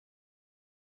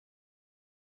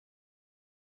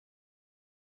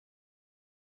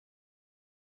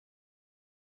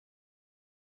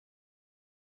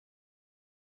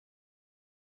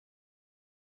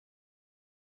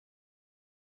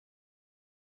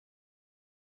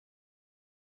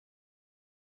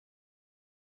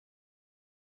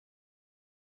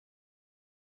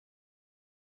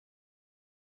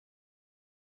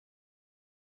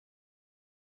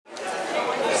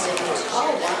We're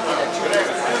back.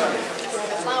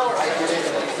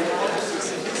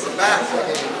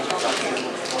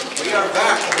 We are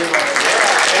back.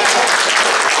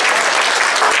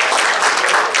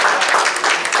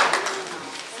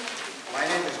 My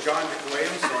name is John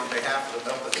Venios. On behalf of the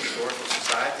Milton Historical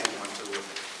Society, I want to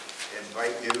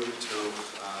invite you to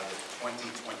the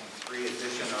 2023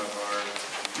 edition of our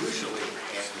usually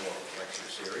annual lecture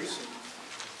series.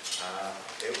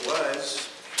 It was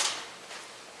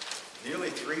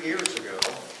nearly 3 years ago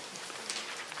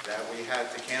that we had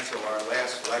to cancel our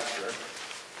last lecture.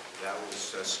 That was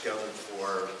scheduled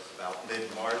for about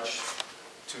mid-March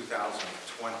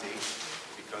 2020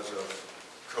 because of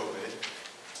COVID.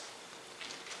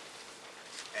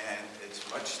 And it's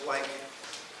much like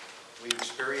we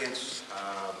experienced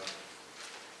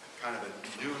kind of a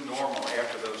new normal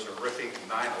after those horrific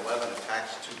 9/11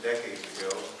 attacks 2 decades ago.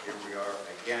 Here we are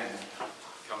again,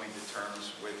 coming to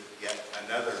terms with yet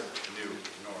another new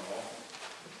normal.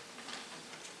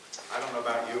 I don't know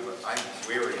about you, but I'm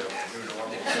weary of new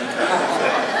normal.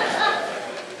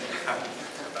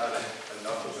 About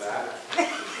enough of that.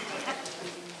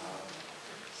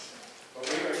 But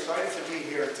we are excited to be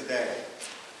here today.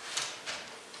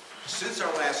 Since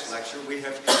our last lecture, we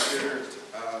have considered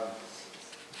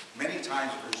many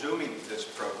times resuming this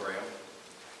program,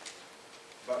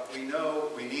 but we know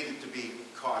we needed to be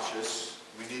cautious,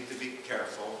 we need to be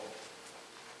careful.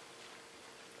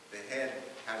 The head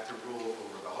had to rule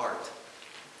over the heart.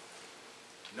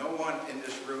 No one in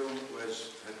this room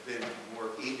has been more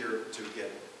eager to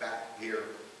get back here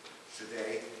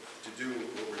today to do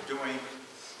what we're doing,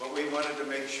 but we wanted to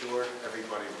make sure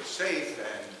everybody was safe,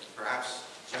 and perhaps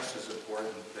just as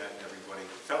important, that everybody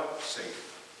felt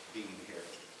safe being here.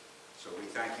 So we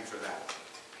thank you for that.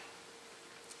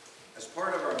 As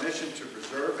part of our mission to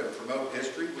preserve and promote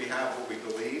history, we have what we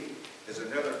believe is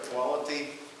another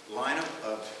quality lineup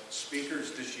of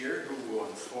speakers this year who will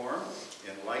inform,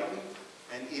 enlighten,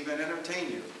 and even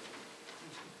entertain you.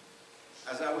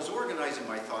 As I was organizing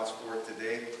my thoughts for it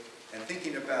today and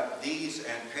thinking about these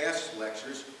and past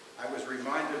lectures, I was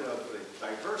reminded of the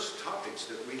diverse topics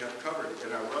that we have covered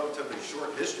in our relatively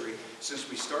short history since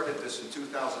we started this in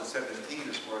 2017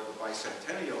 as part of the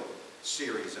bicentennial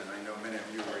series, and I know many of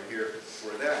you were here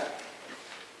for that.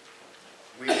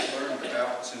 We've learned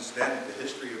about, since then, the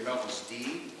history of Milton's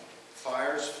deed,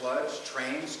 fires, floods,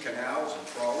 trains, canals, and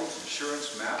trolleys,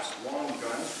 insurance maps, long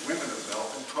guns, women of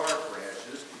Milton, car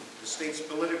crashes, the state's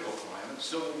political climate,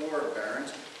 Civil War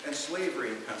barons, and slavery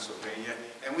in Pennsylvania,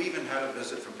 and we even had a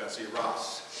visit from Betsy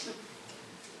Ross.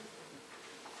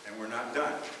 And we're not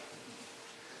done.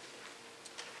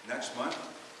 Next month,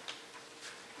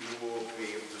 you will be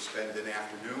able to spend an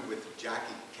afternoon with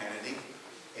Jackie Kennedy,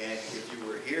 and if you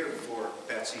were here for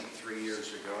Betsy 3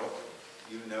 years ago,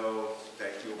 you know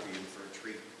that you'll be in for a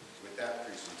treat with that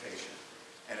presentation.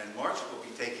 And in March, we'll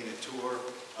be taking a tour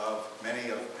of many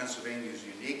of Pennsylvania's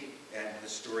unique and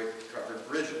historic covered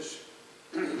bridges.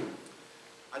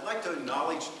 I'd like to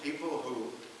acknowledge people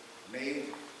who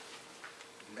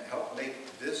helped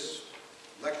make this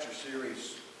lecture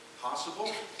series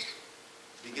possible,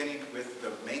 beginning with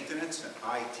the maintenance and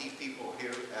IT people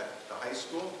here at the high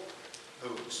school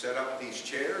who set up these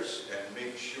chairs and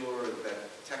make sure that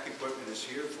tech equipment is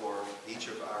here for each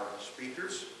of our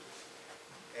speakers.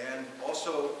 And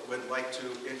also would like to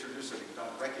introduce and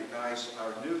recognize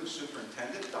our new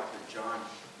superintendent, Dr. John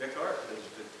Bickart,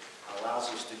 who allows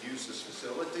us to use this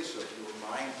facility, so if you would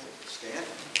mind, take a stand.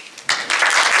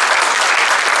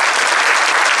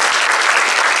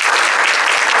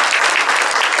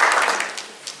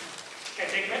 Can I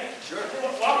take a minute? Sure.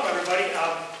 Welcome, everybody.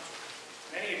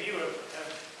 Many of you have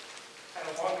had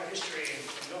a longer history in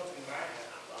Milton than I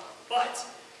have, but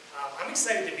I'm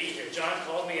excited to be here. John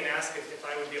called me and asked if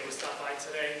I would be able to stop by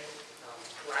today.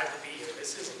 Glad to be here.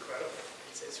 This is incredible.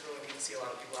 It's really neat to see a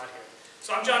lot of people out here.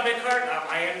 So I'm John Bickart.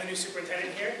 I am the new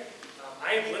superintendent here.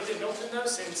 I have lived in Milton, though,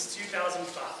 since 2005.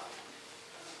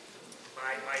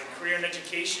 My career in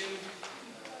education,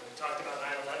 we talked about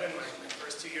 9/11. My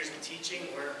first 2 years in teaching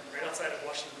were right outside of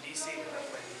Washington, D.C. when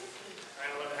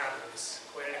 9/11 happened. It was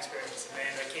quite an experience. And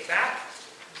then I came back,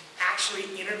 actually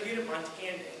interviewed at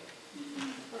Montana.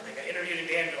 I got interviewed in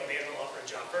Danville. Danville offered a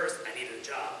job first. I needed a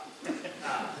job.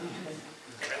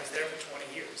 And I was there for 20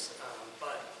 years.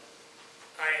 But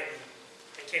I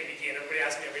can't begin. Everybody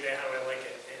asks me every day how do I like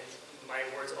it. And my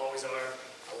words always are,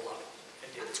 I love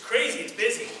it. And it's crazy. It's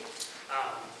busy.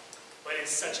 But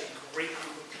it's such a great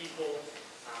group of people,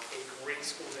 a great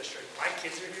school district. My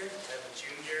kids are here. I have a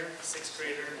junior, a 6th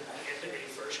grader, and a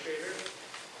 1st grader.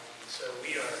 So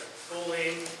we are full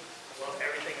in. I love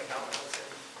everything about Milton.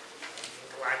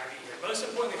 glad to be here. Most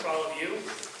importantly for all of you,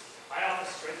 my office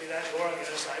is right through that door on the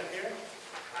other side of here.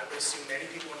 I would assume many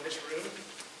people in this room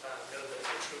know the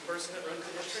true person that runs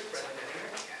the district, Brendan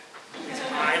Enninger. He's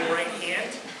my right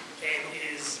hand and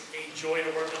is a joy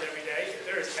to work with every day. If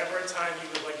there is ever a time you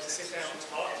would like to sit down and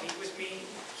talk, meet with me,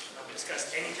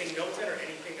 discuss anything Milton or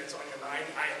anything that's on your mind,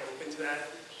 I am open to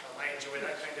that. I enjoy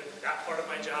that part of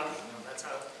my job. That's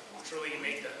how truly you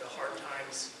make the hard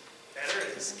times better,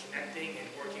 is connecting and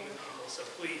working with people. So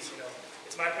please,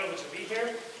 it's my privilege to be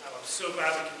here. I'm so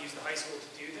glad we can use the high school to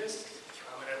do this.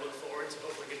 And I look forward to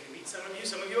hopefully getting to meet some of you.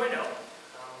 Some of you I know,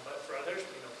 but for others,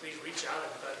 please reach out.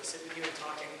 I'm glad to sit with you and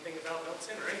talk anything about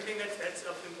Milton or anything that's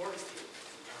of importance to you.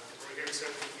 We're here to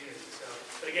serve the community. So,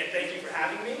 but again, thank you for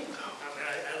having me, and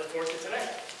I look forward to today.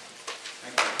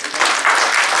 Thank you.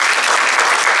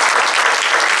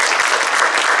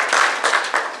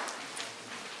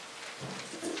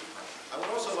 I would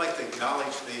also like to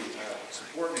acknowledge the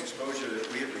support and exposure that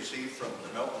we have received from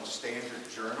the Milton Standard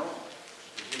Journal,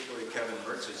 particularly Kevin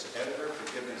Mertz, its editor, for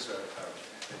giving us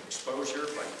an exposure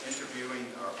by interviewing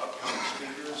our upcoming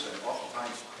speakers and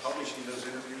oftentimes publishing those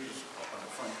interviews on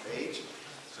the front page.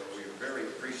 So we are very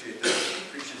appreciative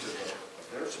of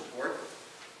their support.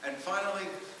 And finally,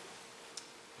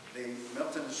 the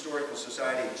Milton Historical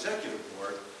Society Executive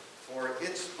Board for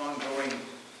its ongoing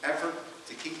effort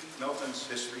to keep Milton's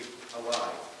history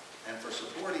alive, and for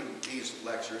supporting these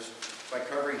lectures by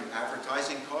covering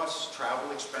advertising costs,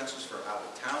 travel expenses for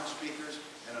out-of-town speakers,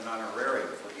 and an honorarium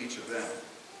for each of them.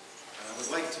 And I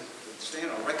would like to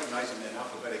stand, I'll recognize them in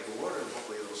alphabetical order, and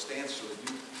hopefully they'll stand so that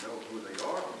you know who they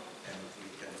are, and we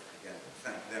can, again,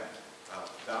 thank them.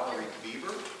 Valerie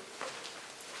Bieber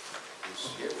is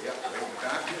here, yeah, right in the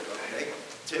back here, okay.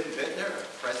 Tim Bittner,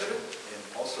 president, and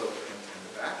also in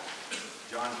the back.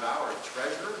 John Bauer,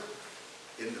 treasurer,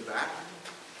 in the back.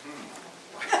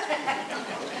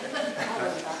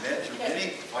 Ned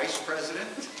Germini, vice president.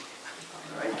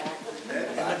 Right. Ned,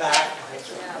 in the back.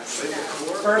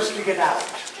 First to get out.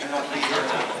 Cannot be here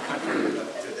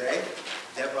today.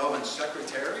 Deb Owen,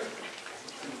 secretary.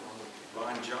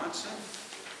 Ron Johnson.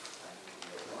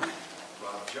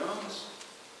 Rob Jones.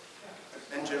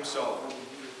 And Jim Sullivan.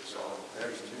 So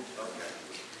there's two. Okay.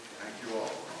 Thank you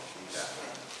all.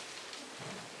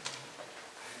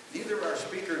 Neither our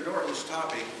speaker nor his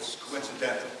topic is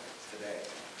coincidental today.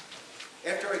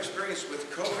 After our experience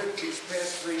with COVID these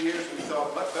past 3 years, we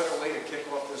thought what better way to kick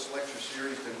off this lecture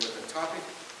series than with a topic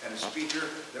and a speaker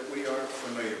that we are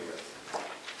familiar with.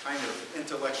 Kind of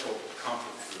intellectual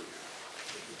comfort food.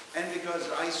 And because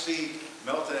I see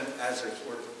Milton as a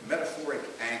sort of metaphoric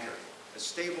anchor, a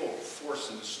stable force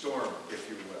in the storm, if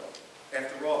you will.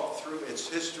 After all, through its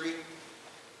history,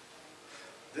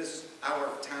 our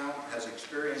town has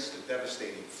experienced a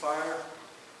devastating fire,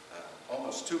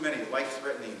 almost too many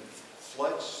life-threatening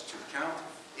floods to count,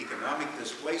 economic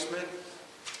displacement,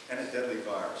 and a deadly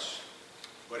virus.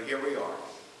 But here we are,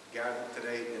 gathered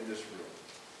today in this room.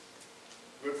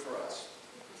 Good for us.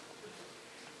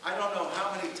 I don't know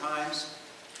how many times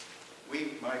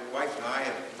my wife and I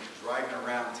have been driving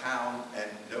around town and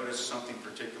noticed something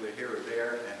particular here or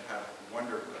there and have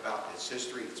wondered about its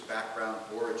history, its background,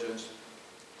 origins,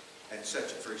 and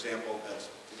such, for example, as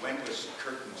when was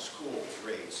Curtin School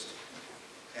raised?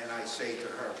 And I say to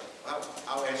her, well,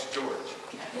 I'll ask George.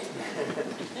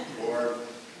 Or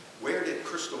where did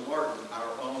Crystal Martin,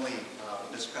 our only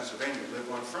Miss Pennsylvania, live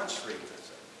on Front Street? I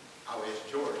say, I'll ask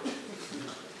George.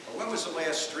 Or when was the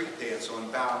last street dance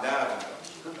on Bound Avenue?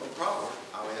 No problem,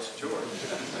 I'll ask George.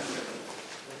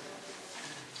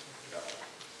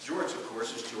 George, of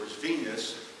course, is George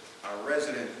Venios, our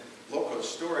resident local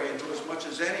historian who, as much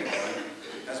as anyone,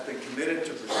 has been committed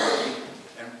to preserving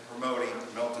and promoting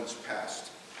Milton's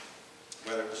past.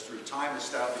 Whether it was through time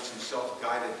establishing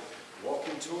self-guided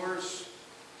walking tours,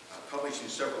 publishing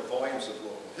several volumes of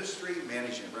local history,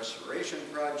 managing restoration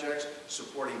projects,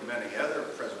 supporting many other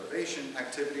preservation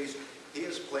activities, he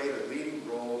has played a leading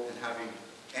role in having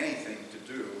anything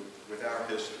to do with our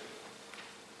history.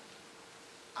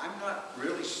 I'm not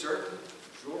really sure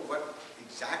what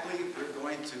exactly we're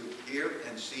going to hear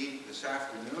and see this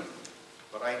afternoon,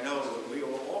 but I know that we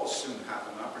will all soon have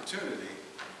an opportunity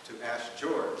to ask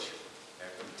George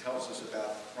after he tells us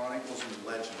about the Chronicles and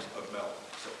Legends of Milton.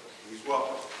 So please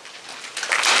welcome.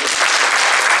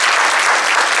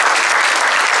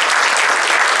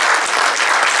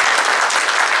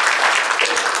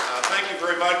 Thank you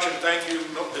very much, and thank you,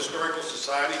 Milton Historical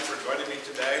Society, for inviting me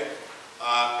today.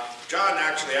 John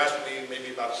actually asked me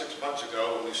maybe about 6 months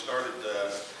ago when we started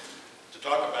to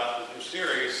talk about the new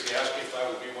series. He asked me if I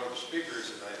would be one of the speakers,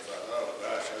 and I thought, oh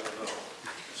gosh, I don't know.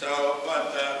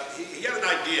 But he had an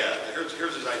idea.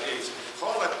 Here's his idea. He said,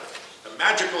 call it the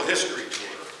Magical History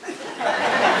Tour. And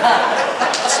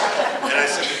I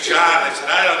said to John,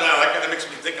 I don't know, that kind of makes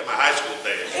me think of my high school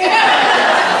days.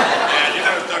 And you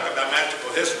never talk about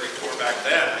Magical History Tour back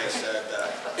then. They said,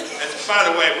 and by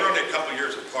the way, we're only a couple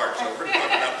years apart, so we're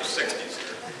talking about the 60s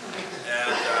here.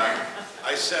 And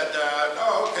I said,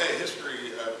 oh, okay,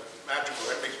 history, magical,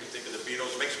 that makes me think of the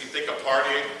Beatles, makes me think of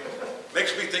partying,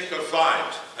 makes me think of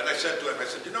fines. And I said to him,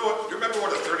 you know what, do you remember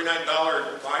what a $39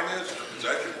 fine is in a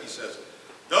possession? He says,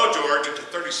 no, George, it's a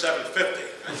 $37.50.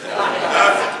 I said, no,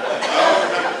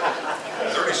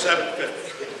 $37.50.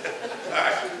 All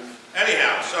right.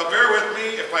 Anyhow, so bear with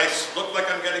me. If I look like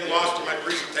I'm getting lost in my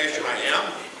presentation, I am.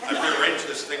 I've rearranged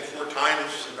this thing 4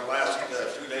 times in the last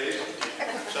 2 days.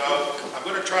 So I'm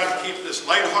going to try to keep this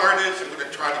lighthearted. I'm going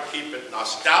to try to keep it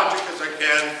nostalgic as I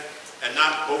can and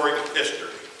not boring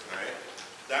history. All right?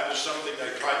 That was something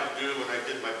I tried to do when I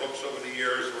did my books over the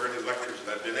years or any lectures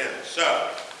that I've been in. So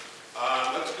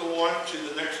let's go on to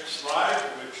the next slide,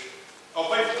 which,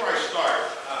 before I start,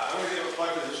 I want to give a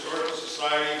plug to the Historical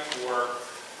Society for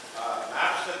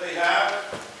maps that they have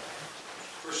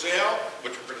for sale,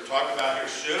 which we're going to talk about here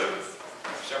soon.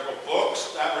 Several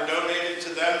books that were donated to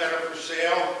them that are for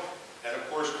sale, and of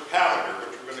course the calendar,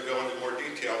 which we're going to go into more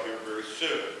detail here very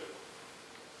soon.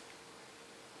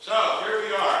 So here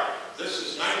we are. This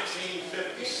is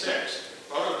 1956,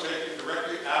 photo taken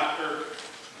directly after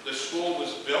the school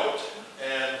was built,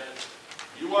 and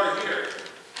you are here.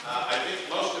 I think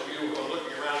most of you who are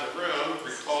looking around the room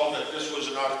recall that this was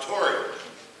an auditorium.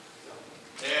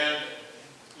 And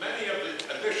many of the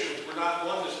additions were not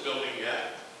on this building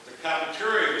yet. The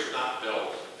cafeteria was not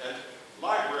built, and the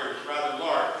library was rather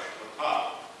large on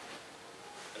top.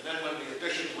 And then when the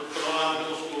additions were put on,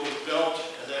 middle school was built,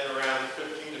 and then around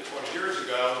 15 to 20 years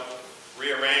ago,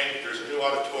 rearranged, there's a new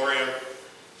auditorium.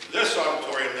 This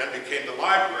auditorium then became the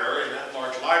library, and that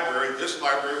large library, this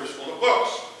library was full of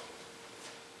books.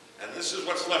 And this is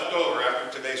what's left over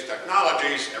after today's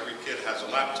technologies. Every kid has a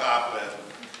laptop and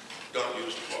don't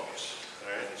use books. All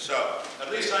right? So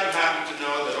at least I'm happy to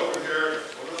know that over here,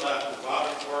 over the left, the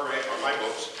bottom are my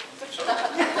books. So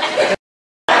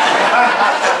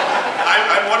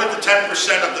I'm one of the 10%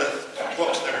 of the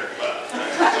books that are left.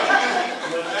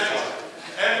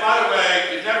 And by the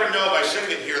way, you never know by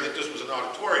sitting in here that this was an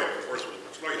auditorium. Of course, it was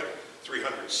much larger. You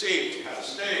had 300 seats, you had a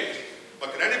stage.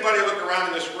 But can anybody look around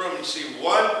in this room and see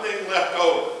one thing left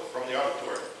over from the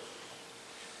auditorium?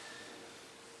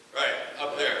 Right,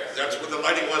 up there. That's where the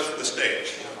lighting was for the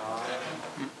stage.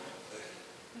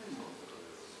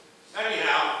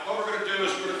 Anyhow, what we're going to do is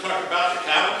we're going to talk about the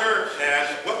calendar, and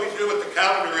what we do with the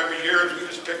calendar every year is we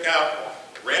just pick out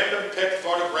random pick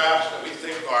photographs that we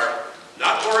think are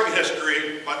not boring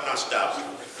history, but nostalgic.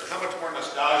 How much more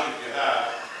nostalgia do you have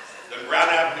than Brown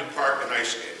Avenue Park and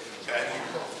ice skating, okay?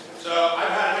 So I've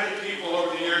had many people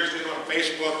over the years get on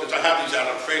Facebook, because I have these out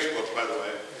on Facebook, by the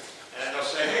way, and they'll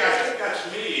say, hey, I think that's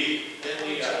me in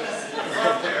the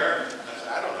front there. And I say,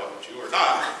 I don't know if it's you or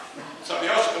not.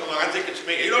 Somebody else will come along, I think it's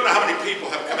me. You don't know how many people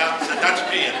have come out and said, that's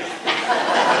me.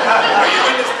 Are you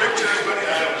in this picture, anybody?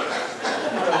 I don't know.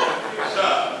 So,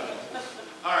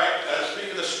 all right,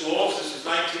 speaking of schools, this is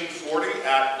 1940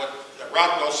 at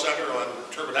Rockwell Center on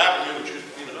Turbot Avenue, which used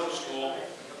to be the middle school.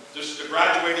 This is the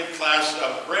graduating class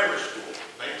of grammar school,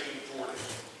 1940.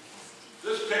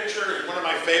 This picture is one of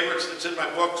my favorites that's in my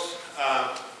books.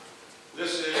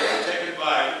 This is taken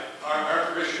by our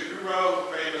Archbishop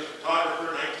Guru, famous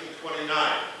photographer, 1929.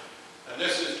 And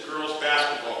this is girls'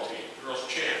 basketball team, girls'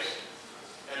 champs.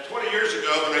 And 20 years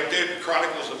ago, when I did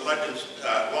Chronicles of Legends,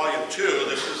 Volume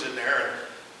 2, this was in there.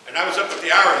 And I was up at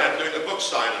the Arrowhead doing the book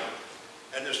signing.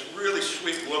 And this really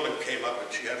sweet woman came up,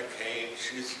 and she had a cane.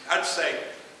 I'd say,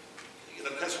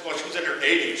 well, she was in her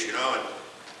 80s,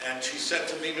 and she said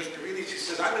to me, Mr. Reedy, she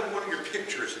says, I'm in one of your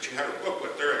pictures, and she had her book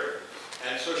with her.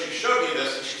 And so she showed me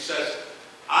this, and she says,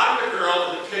 I'm the girl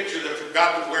in the picture that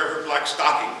forgot to wear her black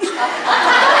stockings. The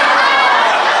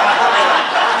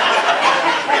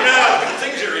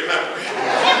things you remember.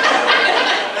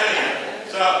 Anyway,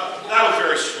 so that was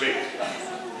very sweet.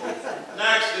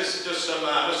 Next, this is just some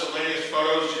miscellaneous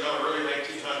photos, early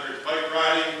 1900s bike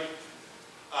riding.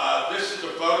 This is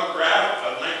a photograph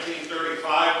of 1935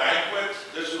 banquet.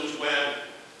 This was when,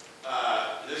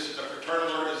 this is a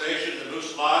fraternal organization, the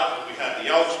Moose Lodge. We had the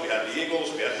Elks, we had the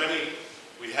Eagles, we had the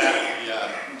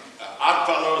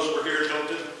Oddfellows were here in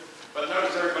Milton. But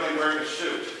notice everybody wearing a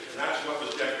suit. And that's what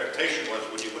the expectation was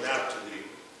when you went out to the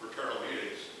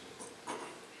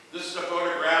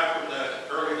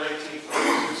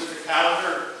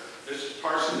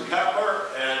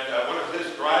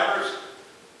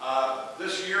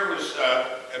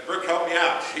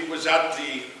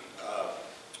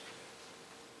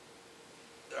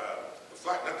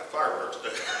not the fireworks,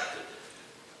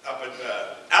 up at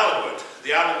Allenwood,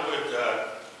 the Allenwood,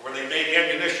 where they made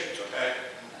ammunitions, okay?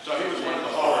 So he was one of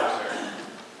the haulers there.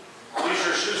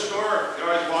 Leisure shoe store, you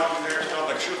always walking there, it smelled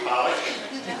like shoe polish.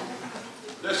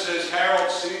 This is Harold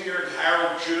Sr. and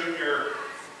Harold Jr.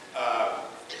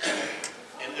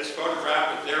 In this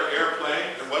photograph of their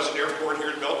airplane. There was an airport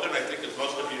here in Milton, I think as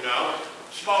most of you know.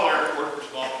 Small airport for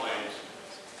small planes.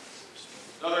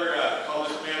 Another, call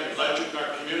this man a legend in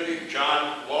our community,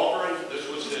 John Walgren. This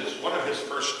was one of his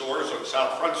first stores on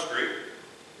South Front Street.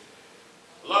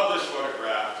 Love this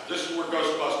photograph. This is where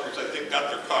Ghostbusters, I think, got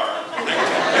their car.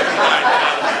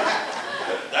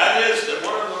 1959. That is, the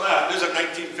one on the left is a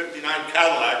 1959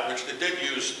 Cadillac, which they did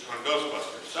use on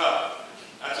Ghostbusters. So,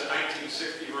 that's a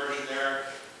 1960 version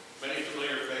there. Many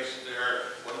familiar faces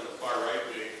there. One on the far right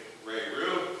being Ray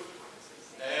Rue.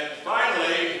 And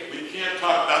finally, we can't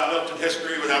talk about Milton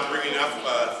history without bringing up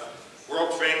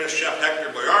world-famous Chef Hector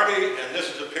Boiardi, and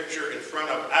this is a picture in front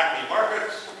of Acme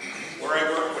Markets, where I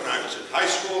worked when I was in high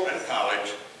school and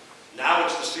college. Now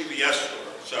it's the CVS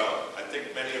store, so I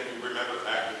think many of you remember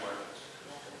Acme Markets.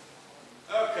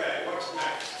 Okay, what's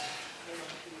next?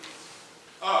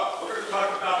 Oh, we're going to talk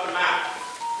about the map.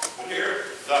 Here,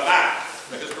 the map.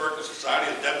 The Historical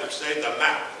Society, as Deb would say, the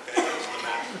map. Okay, that's the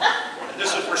map. And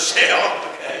this is for sale,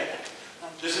 okay?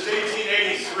 This is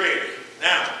 1883.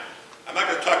 Now, I'm not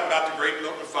going to talk about the Great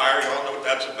Milton Fire. You all know what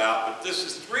that's about. But this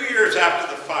is 3 years after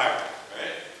the fire,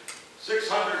 right?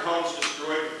 600 homes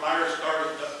destroyed. The fire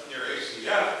started up near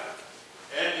ACF,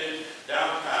 ended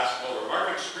down past Lower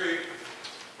Market Street.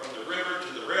 From the river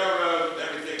to the railroad,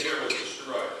 everything here was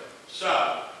destroyed.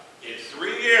 So, in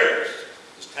 3 years,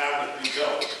 this town was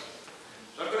rebuilt.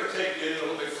 So I'm going to take you in a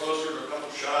little bit closer to a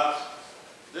couple shots.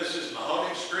 This is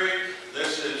Mahoning Street.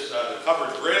 This is the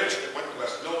covered bridge that went to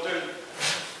West Milton.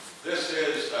 This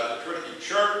is the Trinity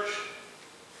Church,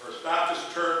 First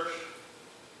Baptist Church,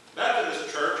 Methodist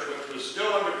Church, which was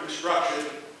still under construction,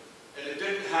 and it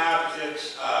didn't have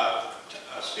its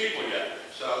steeple yet.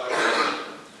 So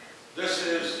this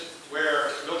is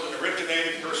where Milton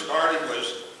originated, first started,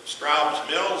 was Straub's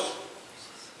Mills.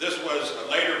 This was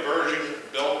a later version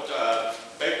built,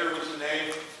 Baker was the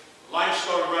name.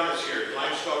 Limestone Run is here.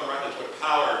 Limestone Run is what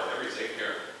powered everything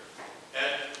here.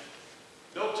 And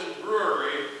Milton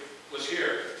Brewery was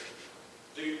here.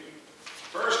 The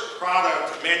first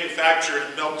product manufactured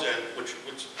in Milton, which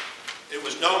it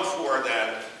was known for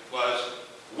then, was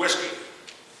whiskey.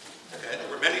 Okay? There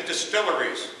were many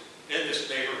distilleries in this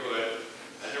neighborhood,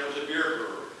 and there was a beer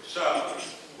brewery. So,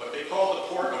 what they call the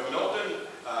Port of Milton,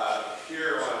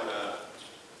 here on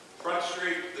Front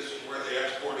Street, this is where they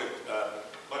exported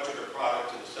much of their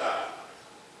product to the south.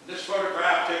 This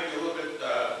photograph takes you a little bit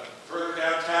further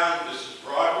downtown. This is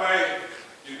Broadway.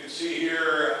 You can see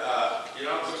here, it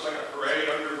looks like a parade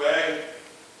underway.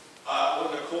 On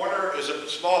the corner is a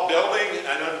small building.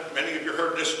 I know many of you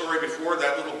heard this story before.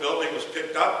 That little building was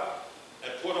picked up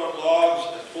and put on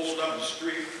logs and pulled up the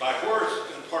street by horse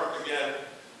and parked again,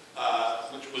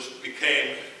 which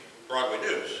became Broadway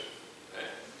News. Okay.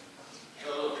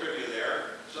 So a little trivia there.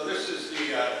 So this is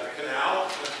the canal,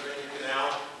 Pennsylvania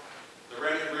Canal, the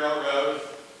Reading Railroad,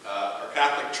 our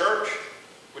Catholic Church,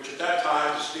 which at that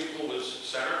time the steeple was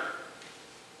center.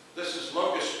 This is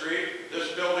Locust Street.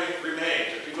 This building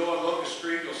remains. If you go on Locust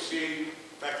Street, you'll see,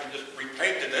 in fact, we just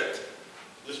repainted it.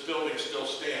 This building still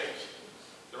stands.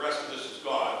 The rest of this is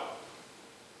gone.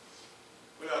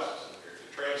 What else is in here?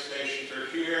 The train stations are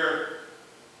here,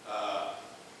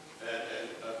 and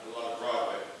a lot of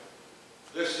Broadway.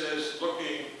 This is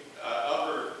looking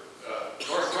upper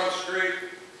North Front Street.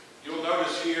 You'll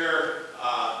notice here,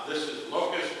 this is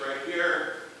Locust right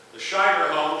here. The Shimer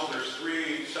homes, there's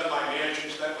 3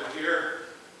 semi-mansions that were here.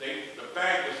 The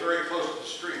bank was very close to the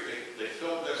street. They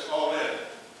filled this all in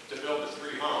to build the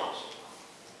 3 homes.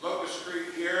 Locust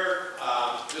Street here,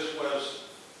 this was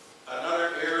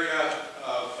another area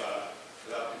of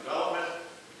development.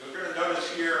 You're going to notice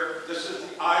here, this is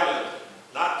the island,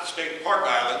 not the State Park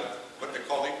Island, what they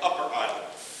call the Upper Island.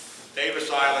 Davis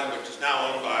Island, which is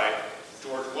now owned by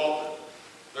George Walton.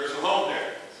 There's a home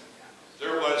there.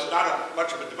 There was not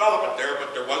much of a development there,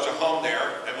 but there was a home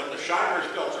there. And when the Shimers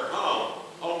built their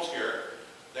homes here,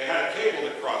 they had a cable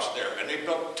that crossed there, and they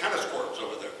built tennis courts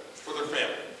over there for their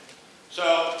family. So,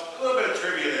 a little bit of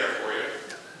trivia there for you.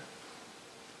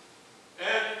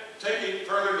 And taking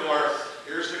further north,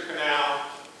 here's the canal.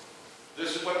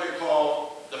 This is what they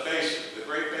call the basin, the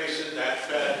Great Basin that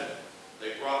fed.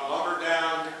 They brought lumber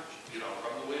down,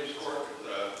 from the Williamsport,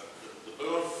 the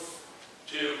boom,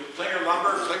 to Klinger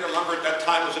Lumber. Klinger Lumber at that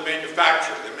time was a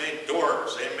manufacturer. They made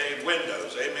doors, they made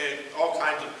windows, they made all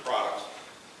kinds of products.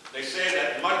 They say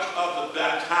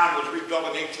built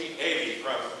in 1880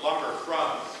 from lumber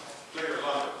from clear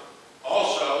lumber.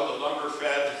 Also, the lumber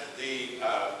fed the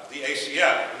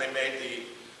ACF when they made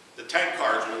the tank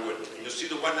cars in wood. And you'll see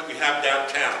the one that we have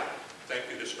downtown. Thank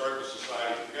you, Historical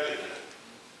Society, for getting that.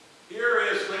 Here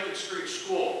is Lincoln Street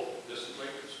School. This is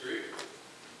Lincoln Street.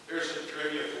 Here's some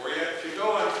trivia for you. If you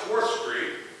go on 4th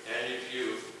Street, and if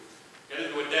you get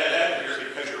into a dead end here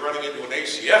because you're running into an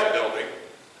ACF building,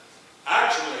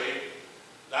 actually,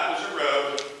 that was a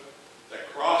road that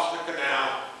crossed the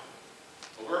canal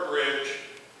over a bridge.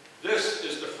 This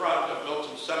is the front of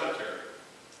Milton Cemetery.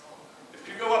 If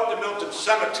you go up to Milton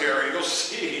Cemetery, you'll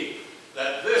see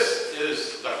that this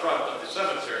is the front of the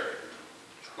cemetery.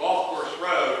 Golf Course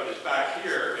Road is back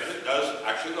here, and it does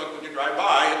actually look, when you drive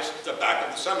by, it's the back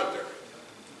of the cemetery.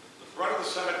 The front of the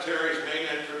cemetery's main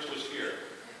entrance was here.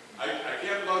 I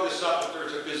can't blow this up, but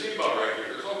there's a gazebo right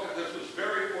here. This was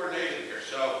very ornate in here.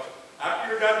 So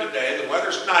after you're done today, the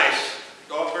weather's nice.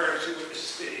 Go up there and see what you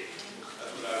see.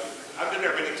 That's what I've been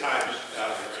there many times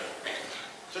out here.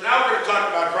 So now we're going to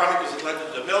talk about Chronicles and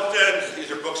Legends of Milton.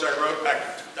 These are books I wrote back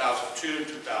in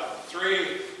 2002,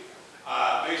 2003.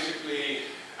 Basically,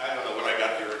 I don't know when I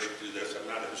got the urge to do this. I'm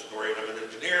not a historian, I'm an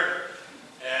engineer.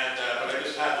 But I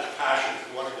just had this passion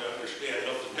for wanting to understand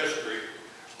Milton history.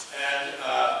 And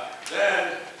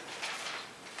then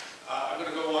I'm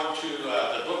going to go on to,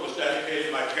 the book was dedicated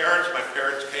to my parents. My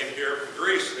parents came here from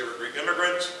Greece. They were Greek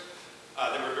immigrants.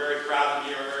 They were very proud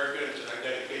to be Americans, and I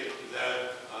dedicated it to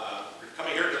them for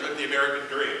coming here to live the American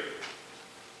dream.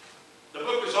 The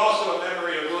book is also a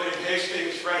memory of William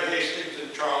Hastings, Fred Hastings,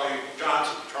 and Charlie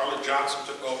Johnson. Charlie Johnson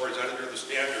took over as editor of the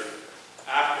Standard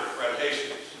after Fred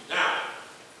Hastings. Now,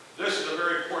 this is a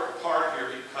very important part here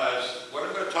because what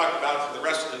I'm going to talk about for the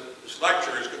rest of this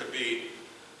lecture is going to be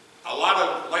a lot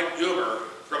of light humor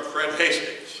from Fred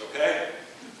Hastings, okay?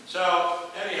 So,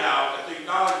 anyhow, at the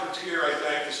acknowledgments here, I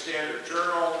thank the Standard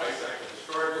Journal, I thank the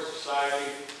Historical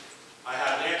Society. I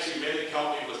had Nancy Minnick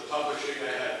help me with publishing.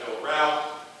 I had Bill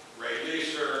Rauch, Ray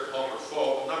Leeser, Homer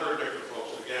Folk, a number of different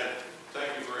folks. Again,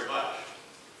 thank you very much.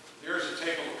 Here's a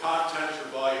table of contents for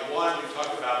Volume 1. We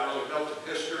talk about early Milton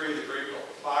history, the Great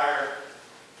Milton Fire,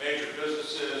 major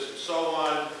businesses, and so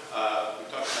on. We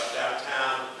talk about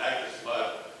downtown, Agnes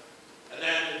Mud. And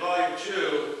then in Volume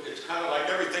 2, it's kind of like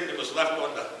everything that was left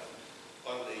on the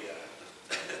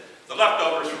the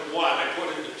leftovers from 1, I put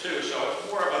into 2, so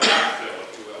it's more of a backfill,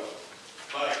 if you will.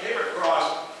 But I came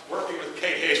across working with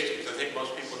Kate Hastings. I think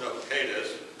most people know who Kate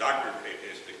is, Dr. Kate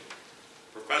Hastings,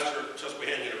 professor at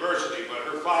Susquehanna University, but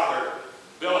her father,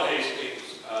 Bill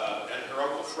Hastings, and her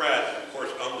uncle Fred, of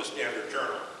course, owned the Standard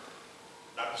Journal.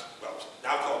 Well,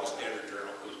 now called the Standard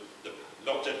Journal. It was the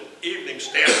Milton Evening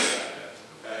Standard.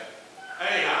 Okay.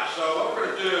 Anyhow, so what we're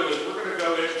going to do is we're going to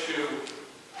go into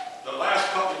the last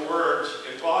couple words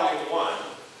in Volume 1,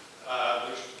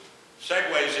 which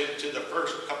segues into the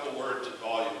first couple words in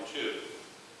Volume 2.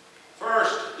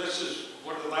 First, this is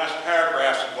one of the last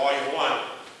paragraphs in Volume 1.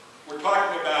 We're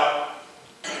talking about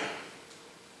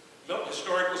Milton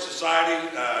Historical Society.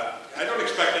 I don't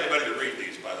expect anybody to read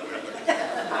these, by the way.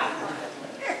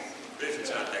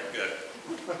 Vision's not that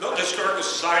good. Milton Historical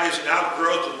Society is an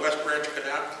outgrowth of West Branch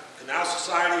Canal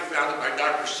Society, founded by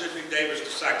Dr. Sidney Davis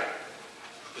II.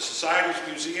 The Society's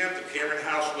museum, the Cameron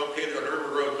House, located on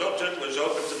River Road, Milton, was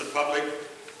opened to the public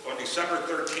on December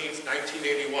 13th,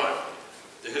 1981.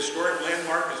 The historic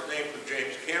landmark is named for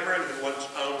James Cameron, who once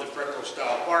owned the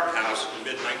Federal-style farmhouse in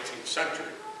the mid-19th century.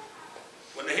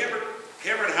 When the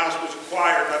Cameron House was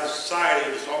acquired by the Society,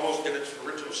 it was almost in its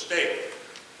original state.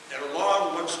 And a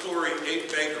long one-story,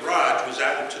 8-bay garage was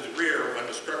added to the rear when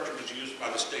the structure was used by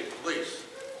the state police.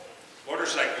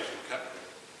 Motorcycles were kept.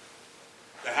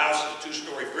 The house is a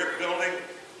 2-story brick building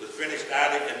with finished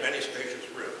attic and many spacious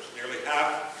rooms. Nearly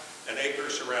half an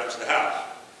acre surrounds the house.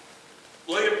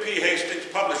 William P.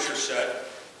 Hastings, publisher, said,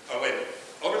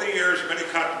 over the years, many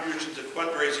contributions and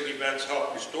fundraising events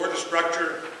helped restore the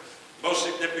structure. Most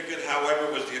significant,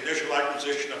 however, was the initial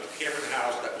acquisition of the Cameron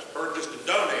House that was purchased and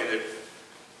donated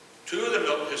to the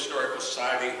Milton Historical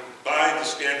Society by the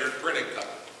Standard Printing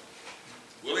Company.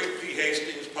 William P.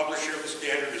 Hastings, publisher of the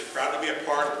Standard, is proud to be a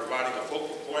part of providing a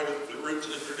focal point of the roots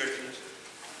and the traditions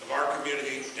of our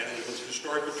community and of its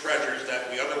historical treasures that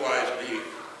we otherwise be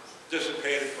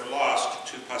dissipated or lost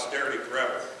to posterity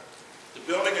forever. The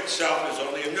building itself is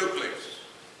only a nucleus.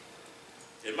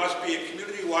 It must be a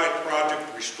community-wide project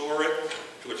to restore it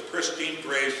to its pristine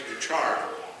grace and charm,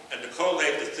 and to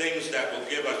collate the things that will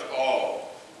give us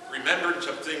all remembrance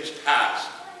of things past.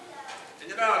 And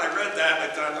you know, and I read that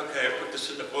and I thought, okay, I put this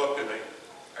in the book, and I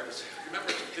remember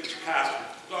some things past.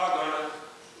 Doggone it.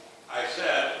 I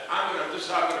said, this is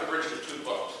how I'm going to bridge the 2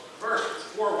 books. The first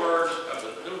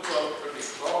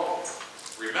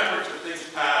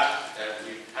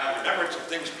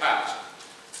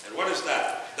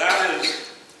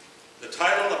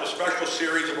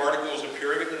of articles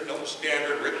appearing in the Milton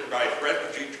Standard written by Fred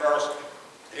G. Charles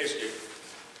Hastings,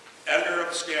 editor of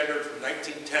the Standard from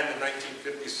 1910 to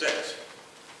 1956.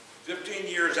 15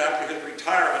 years after his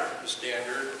retirement from the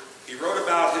Standard, he wrote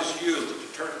about his youth at the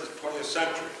turn of the 20th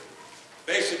century.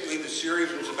 Basically, the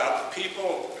series was about the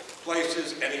people,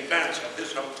 places, and events of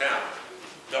his hometown,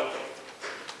 Milton.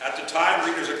 At the time,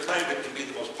 readers acclaimed it to be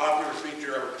the most popular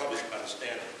feature ever published by the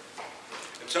Standard.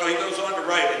 And so he goes on to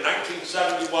write in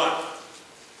 1971,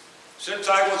 since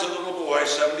I was a little boy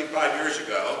 75 years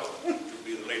ago, which would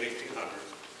be the late 1800s,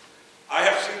 I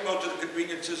have seen most of the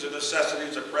conveniences and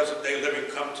necessities of present-day living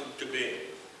come to being.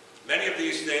 Many of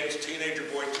these things teenager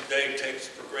boy today takes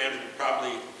for granted and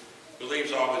probably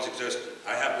believes always existed.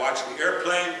 I have watched the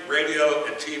airplane, radio,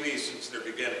 and TV since their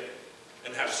beginning,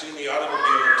 and have seen the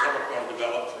automobile and telephone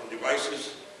develop from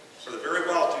devices for the very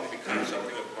wealthy to become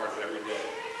something a part of every day.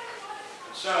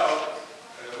 And so,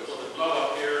 a little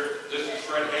blow up here, this is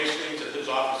Fred Hastings at his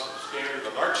office at the Standard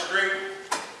on Arch Street,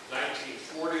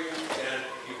 1940, and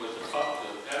he was the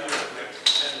editor from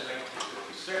 1910 to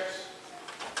 1956,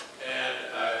 and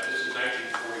this is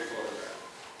 1940 photograph.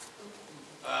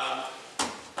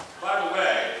 By the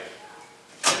way,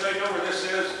 anybody know where this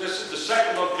is? This is the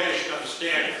second location of the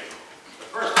Standard. The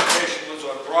first location was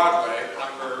on Broadway,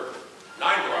 number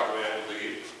 9 Broadway, I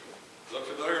believe. Look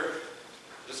familiar?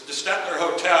 This is the Stettler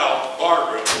Hotel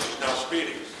bar room, which is now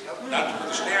Speeding's. That's where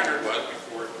the Standard was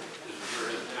before it is where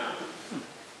it is now.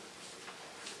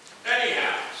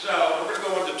 Anyhow, so we're going to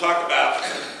go on to talk about,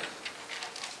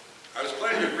 I was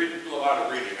planning to do a lot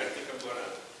of reading. I think I'm going to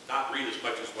not read as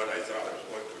much as what I thought I was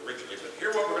going to originally, but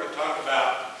here what we're going to talk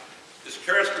about is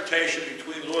transportation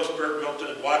between Lewisburg, Milton,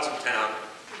 and Watsontown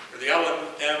for the L, M,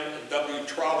 and W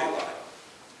trolley line.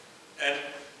 And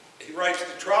he writes,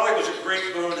 the trolley was a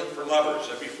great boon for lovers,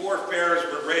 and before fares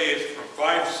were raised from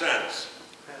 5 cents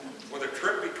for the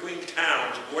trip between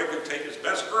towns, a boy could take his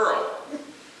best girl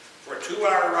for a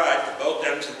 2-hour ride to both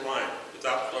ends of the line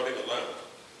without floating alone.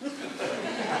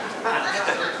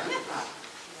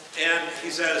 And he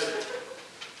says,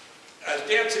 as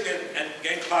dancing and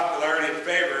gained popularity and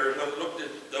favor, when it looked as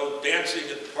though dancing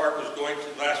at the park was going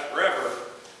to last forever,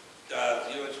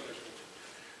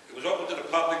 it was open to the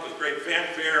public with great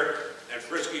fanfare, and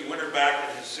Frisky Winterback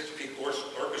and his 6-piece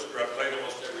orchestra played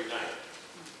almost every night.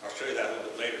 I'll show you that a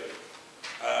little bit later.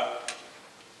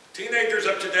 Teenagers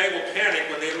of today will panic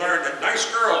when they learn that nice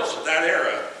girls of that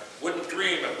era wouldn't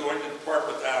dream of going to the park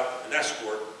without an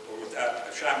escort or without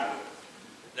a chaperone.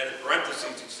 Then in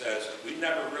parentheses he says, we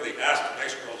never really asked the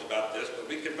nice girls about this, but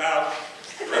we can vouch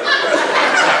for every president.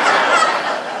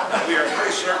 We are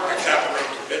pretty certain the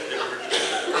chaperones admit that we're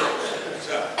just girls.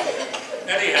 So,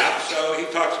 anyhow, so he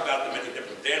talks about the many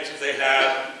different dances they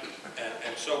had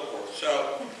and so forth.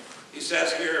 So he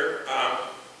says here,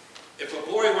 if a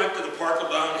boy went to the park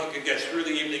alone, he could get through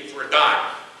the evening for a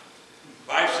dime.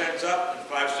 5 cents up and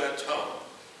 5 cents home.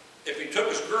 If he took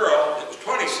his girl, it was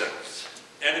 20 cents.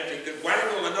 And if he could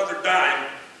wangle another dime,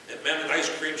 it meant an ice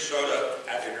cream soda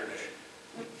at intermission.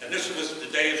 And this was the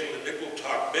days when the nickel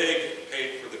talked big,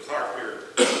 paid for the car fare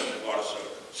and bought a soda.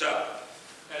 So,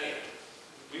 anyhow,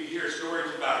 we hear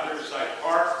stories about Riverside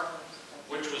Park,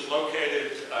 which was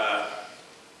located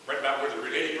right about where the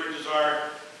Route 80 bridges are.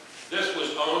 This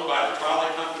was owned by the trolley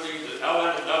company. The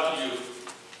L&W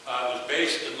was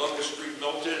based in Locust Street,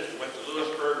 Milton, went to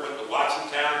Lewisburg, went to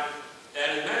Watsontown.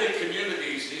 And in many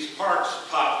communities, these parks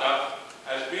popped up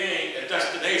as being a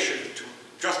destination to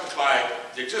justify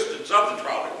the existence of the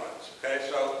trolley lines. Okay,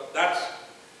 so that's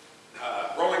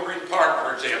Rolling Green Park,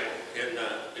 for example,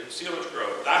 in Sealands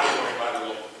Grove. That was owned by the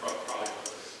local trolley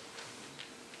company.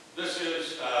 This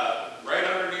is right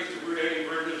underneath the Route 80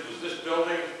 bridges was this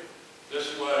building.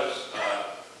 This was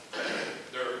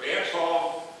their dance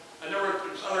hall, and there were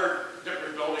other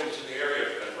different buildings in the area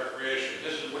of recreation.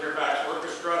 This is Winterback's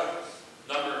Orchestra.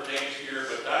 Number of names here,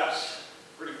 but that's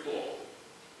pretty cool.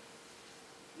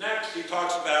 Next, he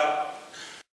talks about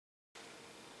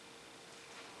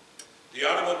the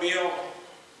automobile,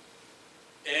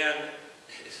 and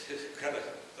it's kind of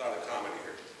thought of comedy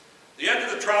here. The end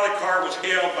of the trolley car was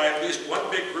hailed by at least one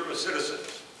big group of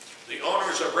citizens, the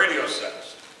owners of radio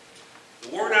sets. The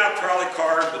worn-out trolley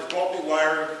cars with faulty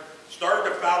wiring started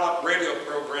to foul up radio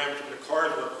programs when the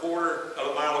cars were a quarter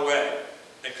of a mile away,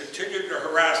 and continued to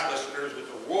harass listeners with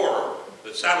a roar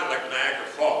that sounded like Niagara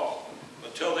Falls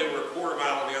until they were a quarter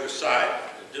mile on the other side.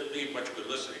 It didn't need much good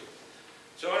listening.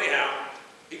 So anyhow,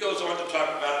 he goes on to talk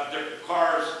about the different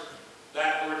cars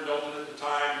that were in Milton at the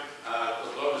time.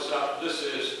 To load us up, this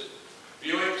is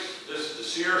Buicks. This is the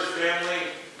Sears family.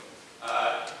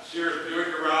 Sears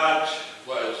Buick garage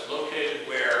was located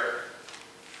where,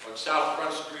 on South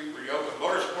Front Street where Yoga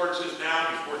Motorsports is now.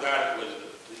 Before that, it was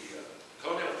the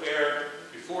Conant Fair.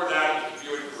 Before that, it was the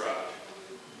Buick Garage.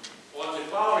 On the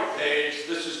following page,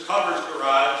 this is Cover's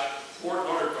Garage, Ford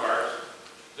Motor Cars.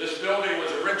 This building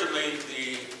was originally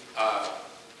the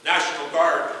National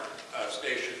Guard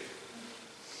station,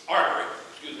 armory,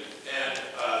 excuse me. And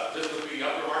this would be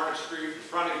Upper Market Street. In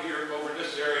front of here, over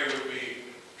this area, would be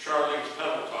Charlene's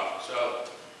Pedal Talk. So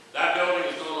that building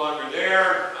is no longer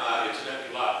there. It's an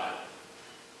empty lot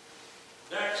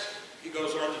now. Next, he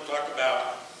goes on to talk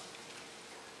about,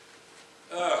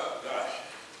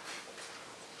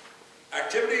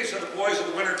 activities of the boys in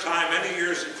the wintertime, many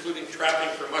years including trapping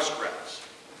for muskrats.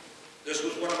 This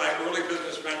was one of my early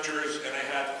business ventures, and I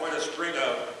had quite a string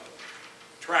of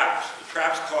traps. The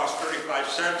traps cost 35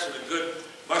 cents, and a good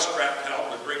muskrat pelt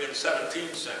would bring in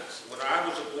 17 cents. When I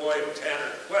was a boy of 10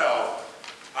 or 12,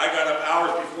 I got up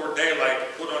hours before daylight,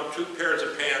 put on 2 pairs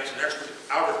of pants and extra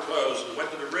outer clothes, and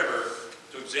went to the river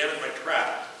to examine my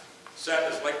trap, set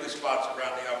as likely spots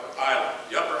around the upper island.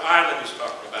 The upper island he's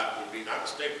talking about would be not the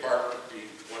state park, would be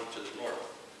one to the north.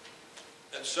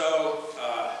 And so,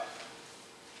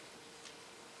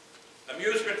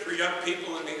 amusement for young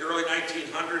people in the early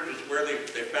 1900s is where they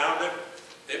found it.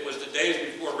 It was the days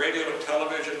before radio and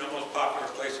television. The most popular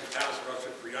place in town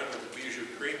for young was the Bijou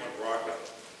Cream on Broadway.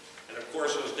 And of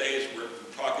course, those days were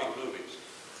talking movies.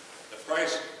 The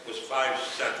price was 5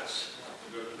 cents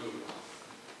to go to the movies.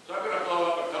 So I'm going to blow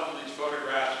up a couple of these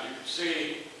photographs. You can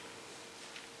see,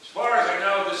 as far as I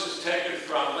know, this is taken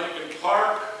from Lincoln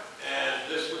Park,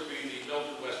 and this would be the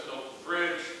Milton West Milton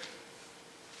Bridge.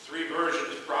 3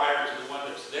 versions prior to the one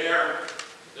that's there.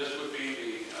 This would be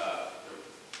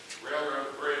the railroad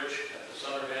bridge at the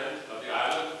southern end of the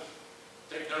island.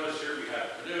 Take notice here, we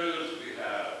have canoes, we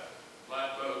have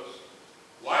flatboats.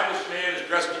 Why this man is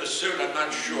dressed in a suit, I'm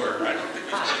not sure. I don't think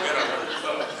he's going to get on one of the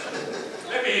boats.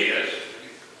 Maybe he is.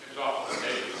 He's off on the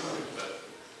table. But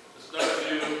this is another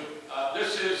view.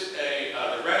 This is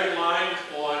the ready line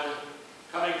on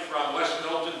coming from West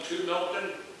Milton to Milton.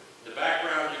 In the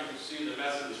background, you can see the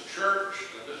Methodist Church,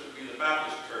 and this would be the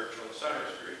Baptist Church on Center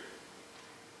Street.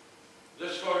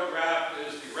 This photograph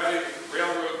is the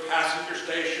railroad passenger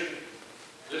station.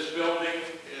 This building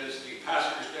is the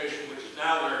passenger station, which is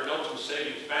now where Milton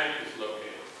Savings Bank is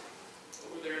located.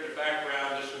 Over there in the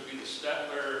background, this would be the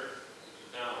Stetler, which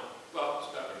is now, well,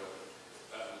 Stetler building.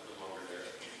 That is no longer there.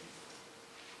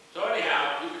 So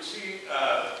anyhow, you can see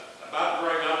about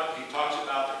growing up, he talks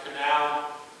about the canal.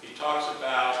 He talks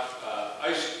about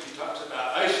ice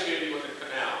skating with the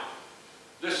canal.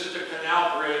 This is the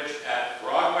canal bridge at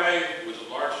Broadway. It was a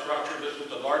large structure. This was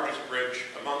the largest bridge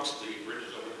amongst the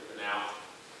bridges over the canal.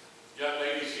 Young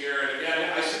ladies here, and again,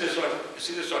 I see this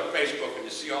on Facebook, and you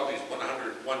see all these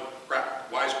 101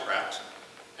 wisecracks.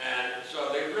 And so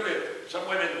some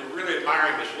women were really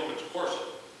admiring this woman's corset.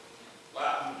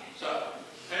 Wow. So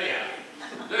anyhow,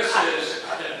 this is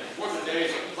before the days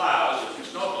of plows and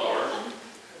snowblowers.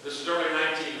 This is early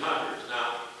 1900s.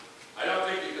 Now, I don't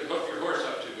think you could hook your horse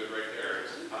up too good right there.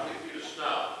 It's probably feet of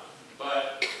snow.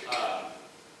 But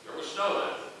there was snow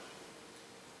then.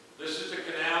 This is the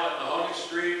canal at Mahoney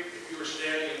Street. If you were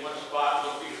standing in one spot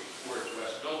looking towards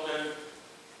West Milton,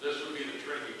 this would be the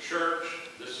Trinity Church.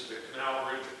 This is the canal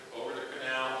bridge over the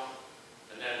canal.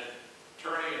 And then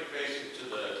turning and facing to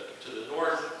the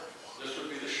north, this would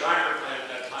be the Shiner plant at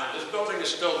that time. This building is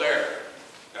still there.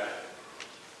 Okay?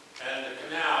 And the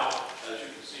canal, as you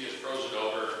can see, is frozen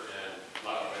over, and a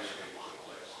lot of ice cream took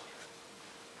place.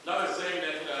 Another thing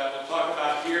that we'll talk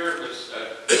about here is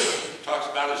talks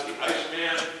about is the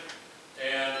Iceman,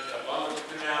 and along the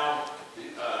canal,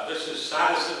 this is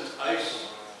Sadison's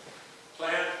ice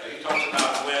plant. He talks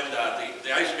about when the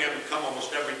Iceman would come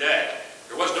almost every day.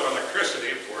 There was no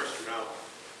electricity, of course. You know,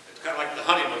 it's kind of like the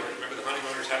honeymooners. Remember the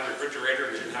honeymooners had a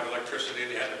refrigerator, they didn't have electricity, and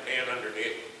they had a pan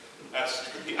underneath. That's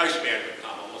the Iceman would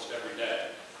come almost every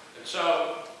day. And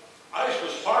so ice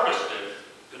was harvested.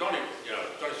 There's only,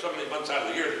 only so many months out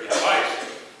of the year that you have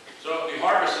ice. So it would be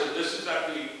harvested. This is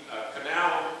at the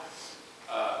canal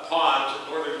ponds at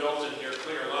northern Milton near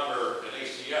Cleaner Lumber and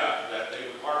ACF that they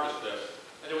would harvest this.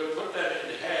 And they would put that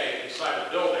into hay inside the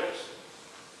buildings.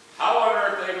 How on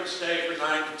earth they would stay for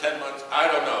 9 to 10 months, I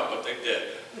don't know, but they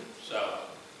did. So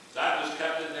that was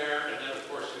kept in there, and then of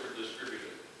course they were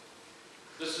distributed.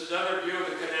 This is another view of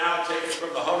the canal taken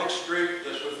from the Honig Street.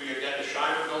 This would be again the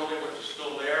Shiner building, which is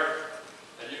still there.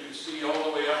 And you can see all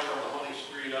the way up from the Honig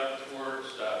Street up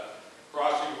towards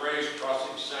crossing Race,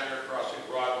 crossing Center, crossing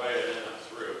Broadway, and then up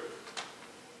through.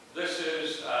 This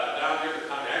is down near the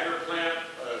Conagra plant,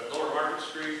 Lower Market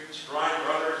Street, Strine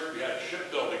Brothers. We had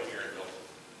shipbuilding here in Milton.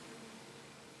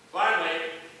 Finally,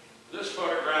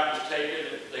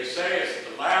 taken, they say it's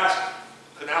the last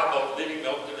canal boat leaving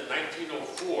Milton in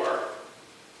 1904.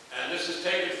 And this is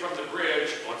taken from the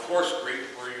bridge on 4th Street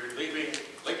where you're leaving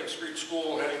Lincoln Street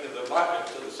School heading to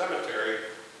the cemetery.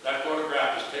 That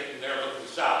photograph is taken there looking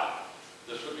south.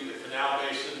 This would be the canal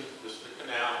basin, this is the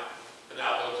canal.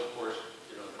 Canal boats, of course,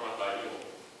 you know, drawn by you.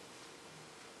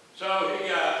 So he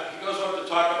goes on to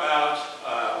talk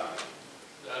about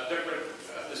different,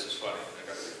 this is funny, I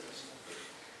gotta read this.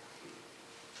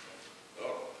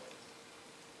 Oh.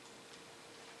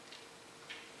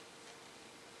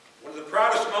 One of the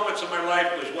proudest moments of my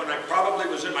life was when I probably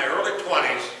was in my early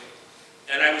 20s,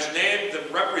 and I was named the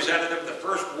representative of the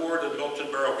First Ward of Milton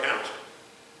Borough Council.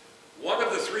 One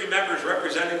of the 3 members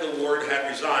representing the ward had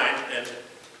resigned, and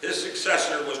his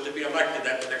successor was to be elected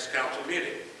at the next council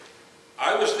meeting.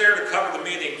 I was there to cover the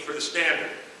meeting for the Standard,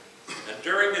 and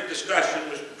during the discussion,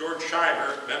 Mr. George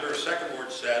Scheimer, member of 2nd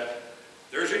Ward, said,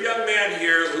 "There's a young man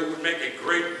here who would make a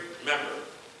great member.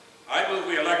 I move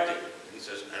we elect him." He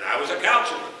says, "And I was a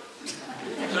councilman."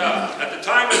 So, at the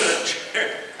time,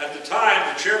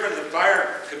 the chairman of the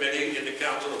fire committee in the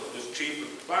council was chief of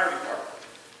the fire department,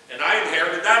 and I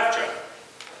inherited that job,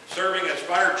 serving as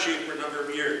fire chief for a number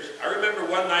of years. I remember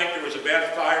one night there was a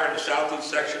bad fire in the southeast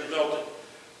section of Milton.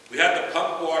 We had to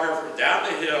pump water from down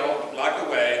the hill a block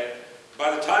away.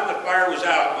 By the time the fire was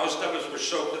out, most of us were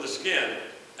soaked to the skin,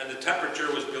 and the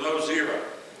temperature was below 0.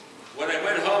 When I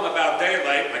went home about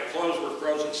daylight, my clothes were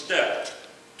frozen stiff.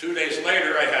 2 days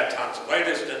later, I had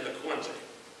tonsillitis and the quinsy.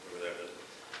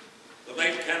 The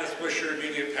late Kenneth Wisher,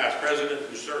 immediate past president,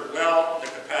 who served well in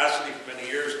the capacity for many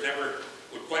years, never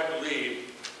would quite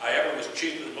believe I ever was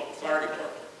chief of the Milton Fire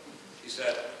Department. He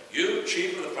said, "You,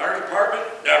 chief of the fire department?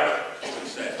 Never," he would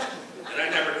say. And I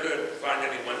never could find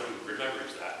anyone who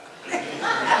remembers that.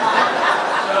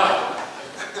 So,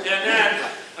 and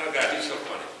then, oh God, he's so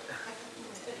funny.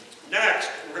 Next,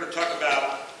 we're going to talk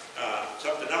about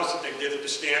something else that they did at the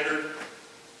Standard.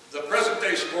 The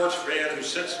present-day sports fan who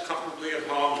sits comfortably at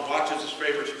home and watches his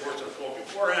favorite sports unfold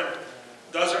before him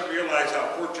doesn't realize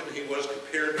how fortunate he was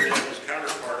compared to his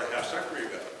counterpart a half-century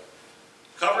ago.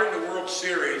 Covering the World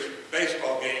Series,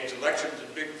 baseball games, elections,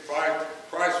 and big prize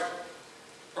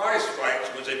fights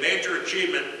was a major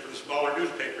achievement for the smaller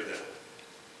newspaper then.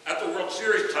 At the World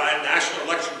Series time, national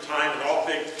election time, and all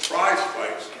big prize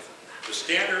fights, the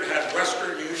Standard had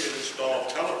Western Union install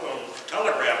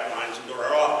telegraph lines into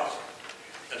our office,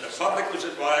 and the public was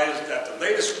advised that the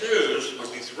latest news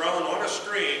would be thrown on a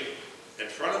screen in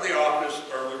front of the office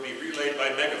or would be relayed by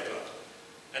megaphone.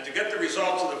 And to get the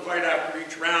results of the fight after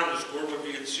each round, the score would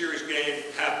be in series game,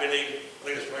 half inning,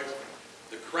 latest fights.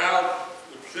 The crowd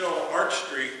would fill Arch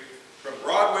Street from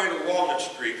Broadway to Walnut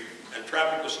Street, and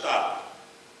traffic was stopped.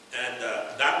 And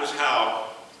that was how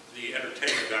the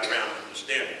entertainment got around from the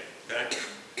Standard. Okay?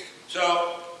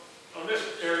 So, on this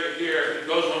area here, he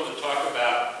goes on to talk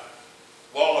about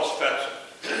Wallace Fetzer.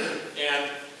 And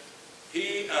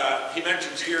he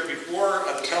mentions here before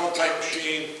the teletype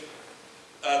machine,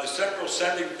 there was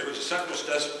a central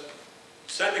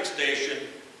sending station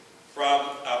from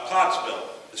Pottsville.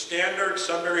 The Standard,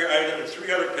 Sunbury Item, and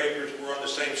 3 other papers were on the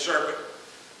same circuit.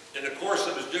 In the course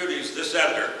of his duties, this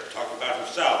editor, talking about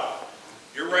himself,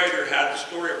 "Your writer had the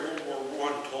story of World War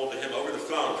I told to him over the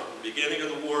phone from the beginning of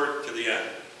the war to the end."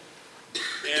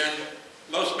 And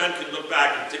most men can look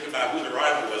back and think about who the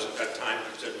rival was at that time.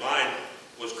 He said, "Mine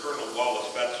was Colonel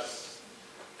Wallace Fetzer."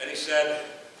 And he said,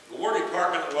 "The War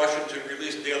Department in Washington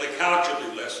released daily calendar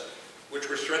lists, which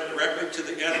were sent directly to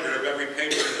the editor of every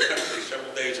paper in the country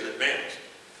several days in advance.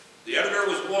 The editor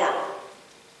was warned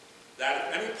that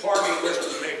if any part of the list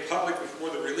was made public before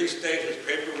the release date, his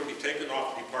paper would be taken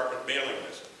off the department mailing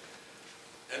list.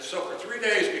 And so for 3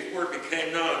 days before it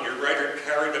became known, your writer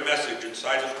carried a message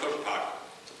inside his coat pocket.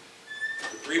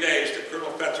 For 3 days, that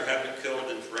Colonel Fetzer had been killed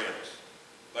in France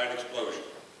by an explosion.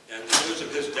 And the news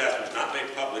of his death was not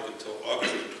made public until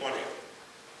August the 20th.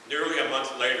 Nearly a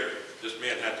month later, this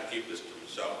man had to keep this to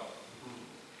himself.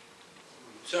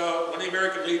 So when the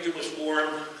American Legion was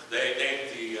formed, they named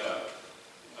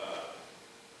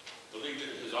the Legion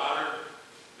in his honor.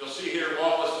 You'll see here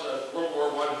Wallace, World War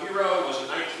I hero, was a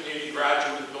 1980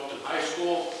 graduate of Milton High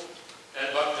School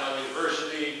and Bucknell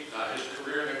University. His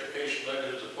career in education led to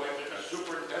his appointment as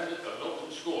superintendent of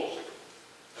Milton schools.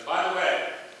 And by the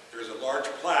way, there's a large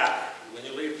plaque. When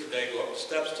you leave today, go up the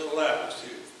steps to the left and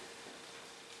see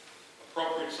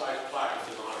appropriate sized plaque in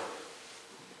his honor.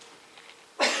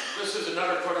 This is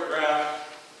another photograph.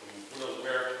 Who knows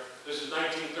where? This is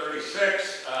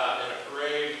 1936 in a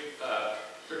parade,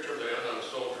 picture of the unknown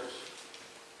soldiers.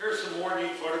 Here's some more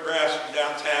neat photographs from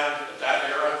downtown at that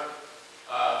era.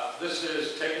 This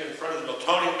is taken in front of the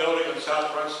Milton building on South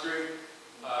Front Street.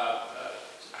 I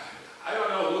don't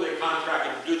know who they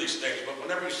contracted to do these things, but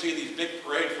whenever you see these big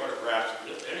parade photographs,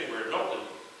 anywhere in Milton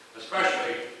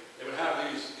especially, they would have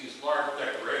these large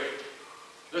decorations.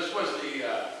 This was the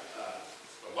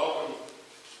welcome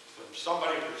from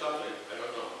somebody for something, I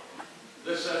don't know.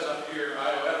 This says up here,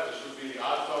 IOF, this would be the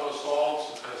Oddfellows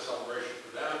Hall, some kind of celebration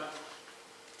for them.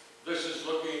 This is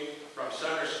looking from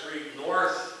Center Street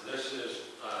north. This is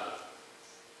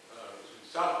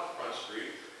South Front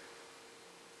Street.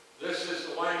 This is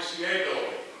the YMCA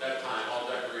building at that time, all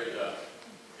decorated up.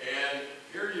 And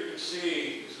here you can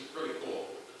see, this is pretty cool,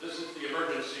 this is the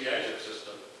emergency exit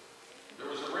system. There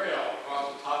was a rail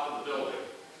across the top of the building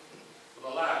with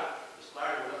a ladder. This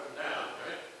ladder went up and down,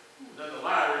 right? And then the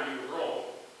ladder you would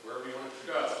roll wherever you wanted to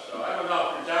go. So I don't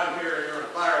know if you're down here and you're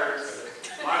on fire,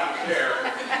 the ladder's there.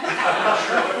 I'm not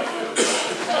sure what to do.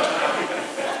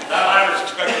 That ladder is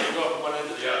expected to go from one end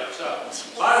to the other. So,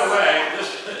 by the way,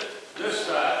 the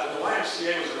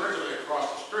YMCA was originally across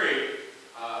the street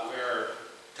where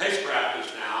Tastecraft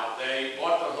is now. They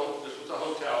bought this was a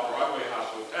hotel, Broadway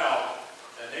House Hotel,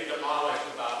 and they demolished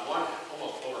about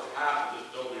almost over half of this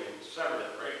building and severed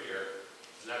it right here.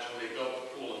 And that's when they built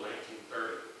the pool in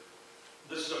 1930.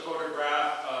 This is a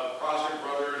photograph of Prosser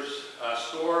Brothers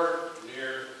store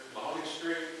near Mahoney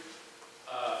Street.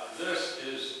 This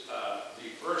is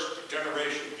the first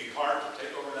generation DeHart to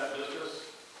take over that business.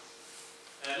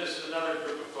 And this is another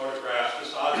group of photographs,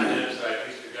 just odds and ends that I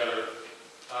pieced together.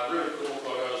 Really cool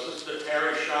photos. This is the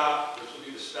Terry shop. This will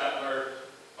be the Stetler,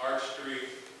 Arch Street.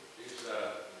 These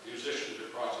musicians are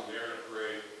crossing the Arena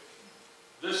Parade.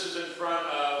 This is in front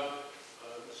of,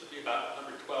 this would be about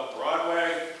number 12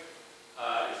 Broadway.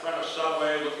 In front of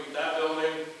Subway, looking at that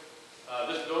building.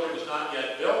 This building was not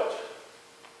yet built.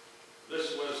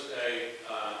 This was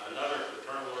another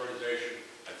fraternal organization,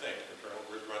 I think. Fraternal,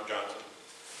 where's Ron Johnson?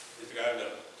 He's the guy who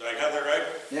knows. Did I have that right?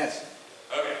 Yes.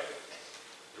 Okay.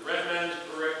 The Red Men's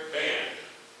Brick Band.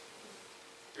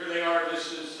 Here they are.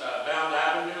 This is Bound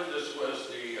Avenue. This was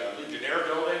the Legionnaire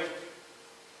building.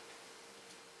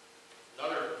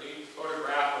 Another neat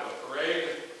photograph of a parade.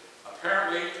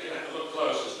 Apparently, you have to look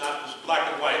close. It's not this black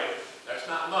and white. That's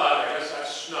not mud. I guess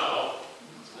that's snow.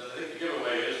 And I think the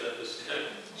giveaway is that this is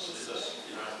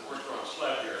horse-drawn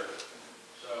sled here.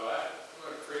 So what a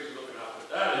crazy looking outfit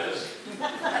that is.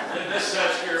 And this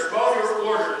says here, follow your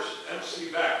orders,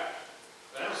 MC Beck.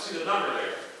 I don't see the number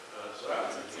there. So that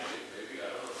would be handy, maybe, I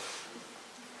don't know.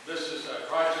 This is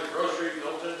Chrysler Grocery,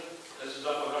 Milton. This is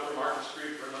up on Upper Market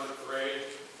Street for another parade.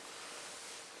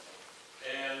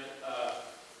 And,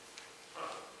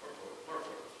 more photos.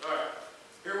 All right.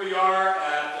 Here we are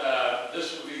at,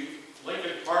 this would be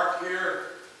Lincoln Park here.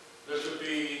 This would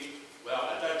be, well,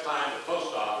 at that time, the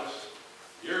post office.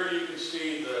 Here you can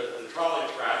see the trolley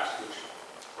tracks, which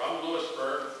from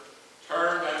Lewisburg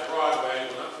turned at Broadway,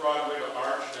 went up Broadway to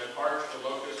Arch, and then Arch to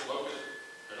Locust,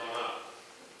 and on up.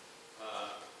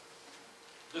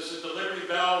 This is the Liberty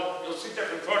Bell. You'll see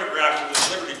different photographs of this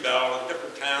Liberty Bell in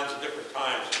different towns at different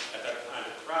times. At that time,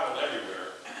 it traveled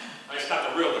everywhere. I mean, it's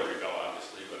not the real Liberty Bell,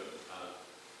 obviously, but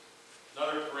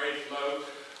another parade float.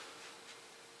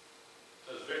 It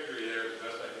says Victory there, as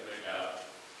best I can make out.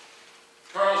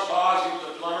 Charles Hawes, he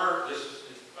was a plumber. This is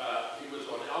he was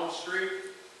on Elm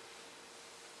Street.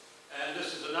 And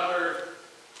this is another,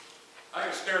 I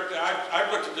can stare at that. I've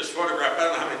looked at this photograph, I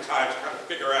don't know how many times, trying to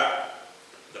figure out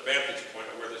the vantage point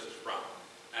of where this is from.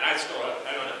 And I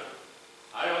don't know.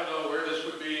 I don't know where this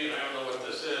would be, and I don't know what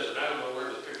this is, and I don't know where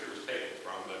this picture was taken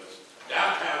from, but it's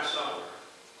downtown somewhere.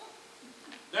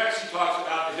 Next, he talks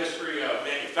about the history of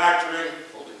manufacturing.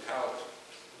 Holy cow. Oh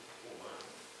my.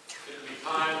 It'll be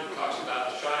time. He talks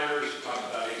about the Shiners, he talks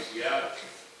about ACF,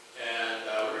 and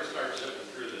we're going to start zipping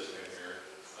through this thing here.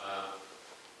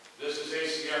 This is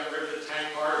ACF rivet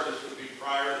tank cars. This would be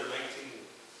prior to the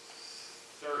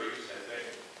 1930s, I think.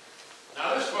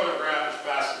 Now this photograph is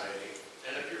fascinating,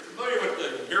 and if you're familiar with the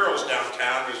murals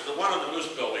downtown, there's the one on the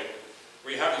Moose Building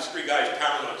where you have these three guys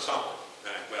pounding on something.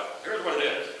 Well, here's what it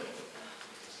is.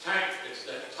 It's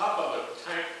the top of a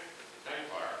tank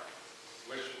car,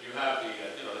 which you have the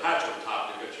hatch on top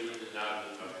that gets you in and out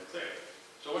of the thing.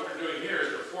 So what they're doing here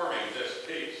is they're forming this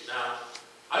piece. Now,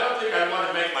 I don't think I want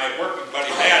to make my working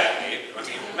buddy mad at me. I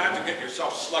mean, imagine getting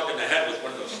yourself slugged in the head with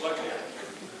one of those slug hammers.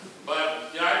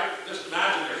 But, I just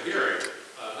imagine their hearing.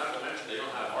 Not to mention they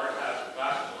don't have hard hats and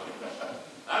glasses on.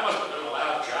 That must have been a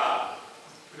loud job.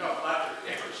 Look how flat their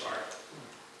hammers are.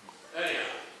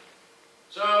 Anyhow.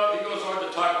 So, he goes on to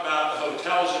talk about the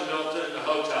hotels in Milton, the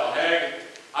Hotel Hague.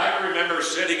 I can remember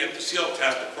sitting at the seal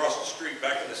test across the street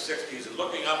back in the 60s and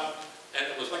looking up, and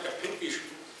it was like a pinkish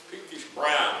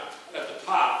brown at the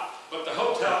top, but the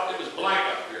hotel, it was blank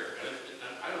up here. And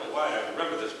I don't know why I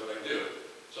remember this, but I do.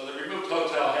 So they removed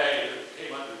Hotel Hay and it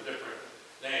came under different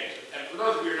names. And for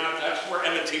those of you who are not, that's where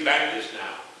M&T Bank is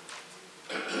now.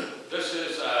 This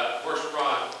is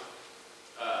horse-drawn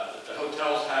that the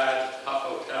hotels had. Huff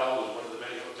Hotel was one of the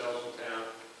many hotels in town.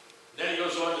 And then he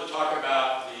goes on to talk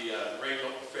about the Range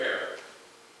Open Fair.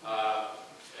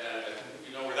 And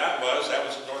you know where that was? That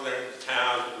was in northern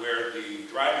town where the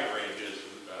driving range is,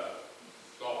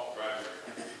 golf driving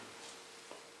range.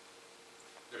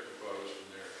 Different photos from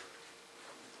there.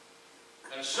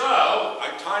 And so,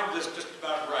 I timed this just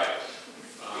about right.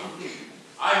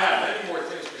 I have many more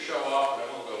things to show off, but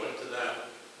I won't go into them.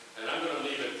 And I'm going to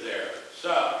leave it there.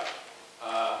 So,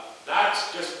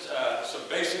 that's just some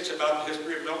basics about the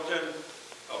history of Milton.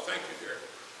 Oh, thank you, dear.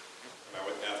 Am I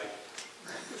with Kathy?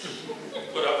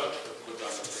 Put up.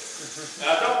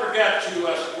 Don't forget to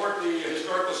support the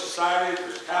Historical Society.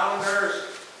 There's calendars,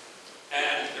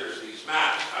 and there's these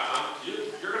maps.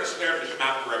 You're going to stare at this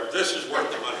map forever. This is worth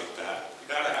the money, Pat. You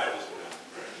got to have this map.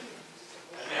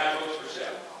 And they have books for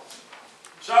sale.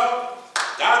 So,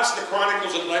 that's the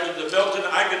Chronicles and Legends of Milton.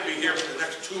 I could be here for the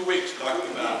next 2 weeks talking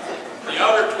about the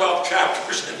other 12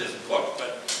 chapters in this book,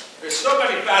 but there's so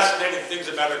many fascinating things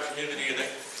about our community, and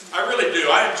I really do.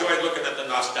 I enjoy looking at the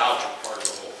nostalgic part of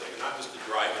the whole thing, not just the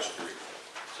dry history.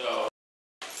 So,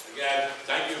 again,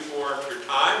 thank you for your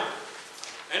time.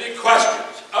 Any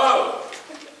questions? Oh!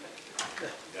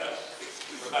 Yes?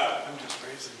 I'm just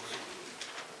raising money.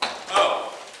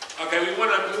 Oh, okay, we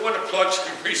want to plug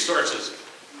some resources.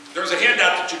 There's a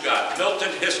handout that you got,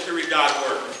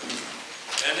 miltonhistory.org.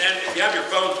 And then if you have your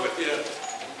phones with you,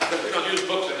 because we don't use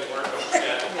books anymore, don't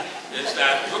forget, is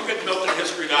that look at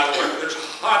miltonhistory.org. There's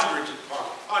hundreds of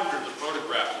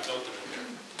photographs of Milton in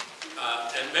there.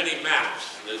 And many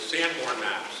maps, the Sanborn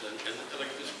maps. And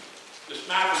like this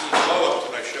map is these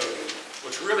blow-ups that I showed you,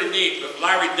 which is really neat, but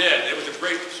Larry did. It was a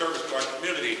great service to our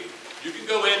community. You can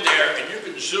go in there and you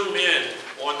can zoom in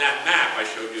on that map I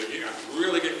showed you, and you can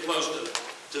really get close to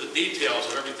the details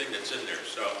of everything that's in there.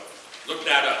 So look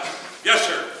that up. Yes,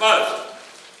 sir. Buzz.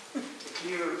 If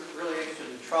you're really interested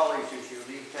in trolleys as you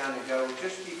leave town and go,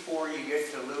 just before you get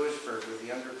to Lewisburg, where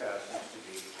the underpass used to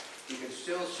be, you can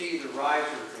still see the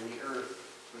riser in the earth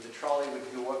where the trolley would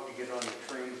go up to get on the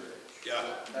train bridge. Yeah.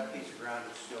 That piece of ground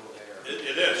is still there.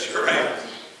 It is. You're right.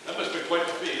 That must be quite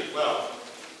the feat as well.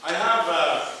 I have,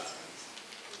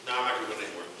 no, I'm not going to go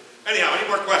anymore. Anyhow, any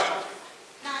more questions?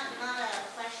 Not a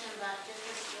question, but just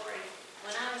a story.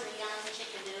 When I was a young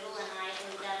chickadoodle and I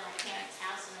moved out of my parents'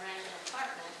 house and rented an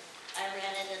apartment, I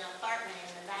rented an apartment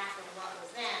in the back of what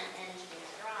was then Engineer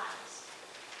Drives,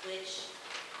 which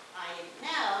I didn't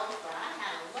know, but I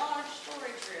had a large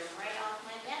storage room right off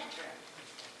my bedroom.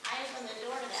 I opened the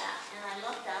door to that and I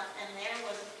looked up and there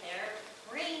was a pair of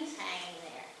rings hanging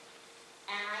there.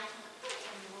 And I thought, what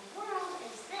in the world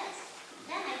is this?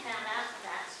 Then I found out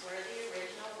that's where the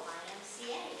original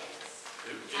YMCA is.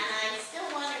 And I still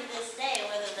wonder to this day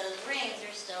whether those rings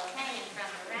are still hanging from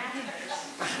the rafters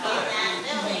in that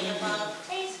building above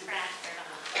Tastecraft or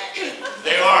not. But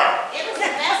They are. it was the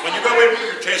best When you go in for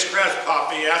your Tastecraft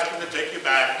coffee, ask them to take you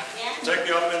back, Yeah. take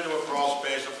you up into a crawl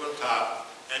space up on top,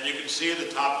 and you can see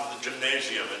the top of the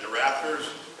gymnasium and the rafters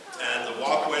and the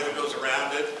walkway that goes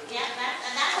around it. Yeah,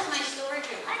 that was my storage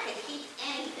room. I could keep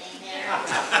anything there.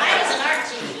 I was an art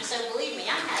teacher, so believe me,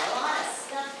 I had a lot of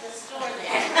stuff to store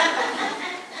there.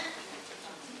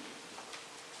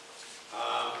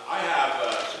 I have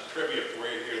some trivia for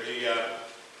you here.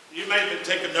 You may have been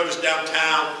taking notice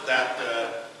downtown that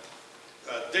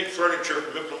Dig Furniture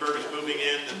from Mifflinburg is moving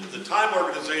in. The Time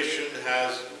Organization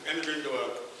has entered into a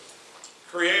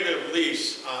creative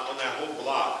lease on that whole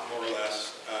block, more or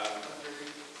less,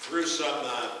 through some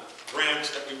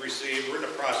grants that we received. We're in the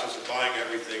process of buying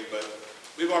everything, but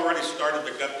we've already started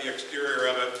to gut the exterior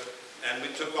of it, and we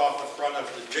took off the front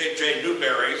of the J.J.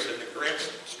 Newberry's and the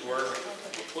Grants store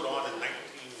we put on in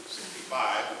 1965.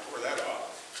 We tore that off.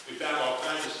 We found all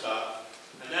kinds of stuff.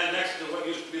 And then next to what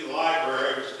used to be the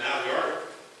library, which is now the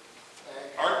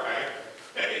art bank,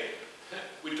 hey,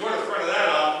 we tore the front of that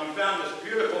off. We found this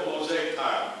beautiful mosaic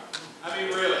tile. I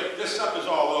mean, really, this stuff is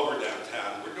all over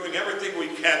downtown. We're doing everything we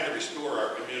can to restore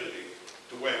our community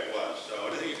the way it was. So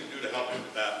anything you can do to help us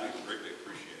with that, we would greatly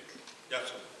appreciate it.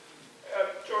 Yes, sir.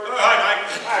 George. Hi, Mike.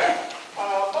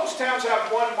 Hi. Most towns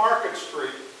have one Market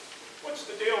Street. What's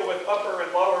the deal with Upper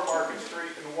and Lower Market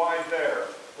Street and why there?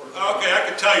 Okay, I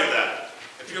can tell you that.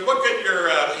 If you look at your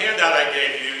handout I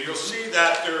gave you, you'll see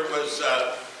that there was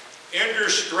Andrew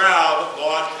Stroud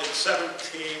bought in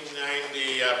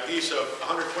 1790 a piece of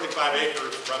 125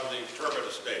 acres from the Turbot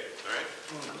estate, all right?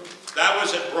 That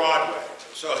was at Broadway.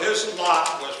 So his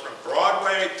lot was from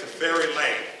Broadway to Ferry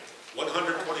Lane,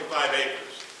 125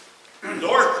 acres.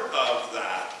 North of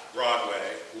that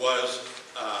Broadway was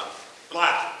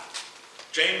Black,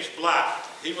 James Black.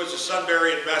 He was a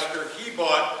Sunbury investor. He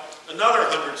bought another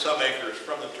 100-some acres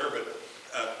from the Turbot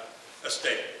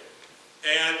estate.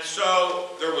 And so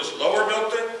there was Lower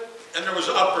Milton and there was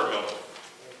Upper Milton.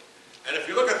 And if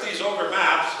you look at these older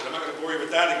maps, and I'm not going to bore you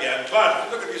with that again, but if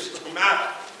you look at these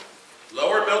maps,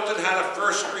 Lower Milton had a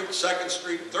 1st Street, 2nd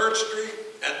Street, 3rd Street,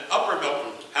 and Upper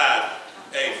Milton had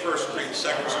a 1st Street,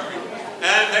 2nd Street,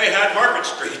 and they had Market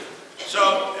Street.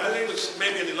 So I think it was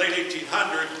maybe in the late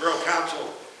 1800s, the Borough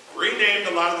Council renamed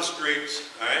a lot of the streets,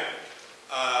 all right?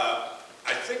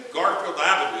 I think Garfield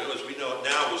Avenue, as we know it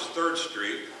now, was 3rd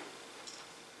Street.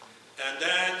 And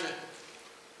then,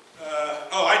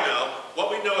 oh, I know. What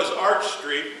we know as Arch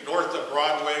Street, north of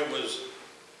Broadway, was,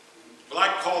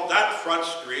 Black called that Front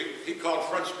Street. He called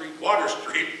Front Street Water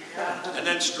Street. And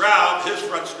then Stroud, his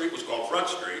Front Street was called Front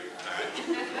Street. All right?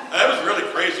 That was really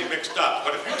crazy mixed up.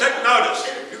 But if you take notice,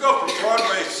 if you go from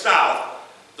Broadway south,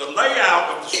 the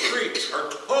layout of the streets are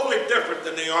totally different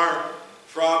than they are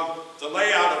from the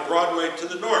layout of Broadway to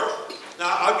the north.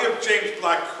 Now, I'll give James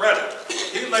Black credit.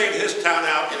 He laid his town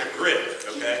out in a grid,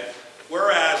 okay?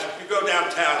 Whereas if you go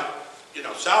downtown, you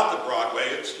know, south of Broadway,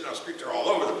 it's, you know, streets are all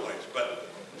over the place. But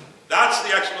that's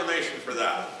the explanation for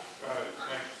that.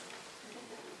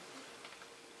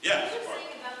 Yes. What was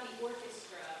saying about the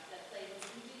orchestra that played?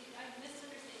 I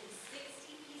misunderstand.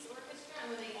 60-piece orchestra, and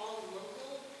were they all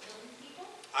local Milton people?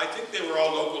 I think they were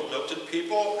all local Milton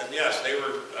people, and yes, they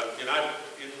were. You know,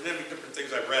 in many different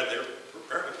things I've read, they're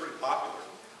apparently pretty popular.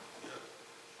 Yeah.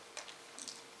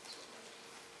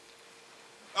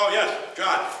 Oh yes,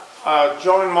 John.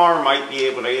 John Marr might be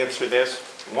able to answer this.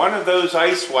 One of those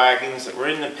ice wagons that were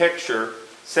in the picture,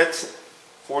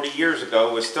 40 years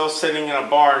ago, was still sitting in a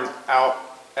barn out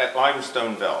at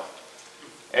Limestoneville.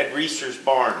 Ed Reister's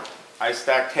barn. I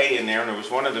stacked hay in there, and there was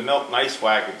one of the Milton ice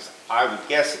wagons. I would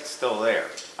guess it's still there.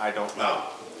 I don't know.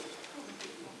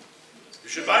 You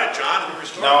should buy it, John, and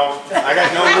restore it. No, I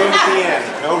got no room at the end.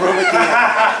 No room at the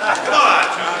end. Come on,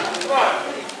 John. Come on.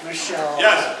 Michelle.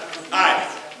 Yes. Hi.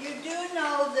 You do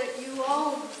know that you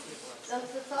own, the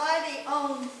society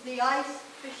owns the ice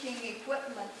fishing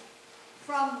equipment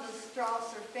from the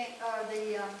Strasser,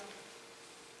 the,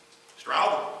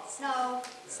 Stroud? no,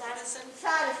 Sadison?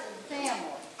 Sadison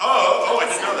family. Oh, I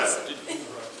didn't know that.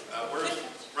 Where's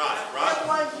Ron? It Ron?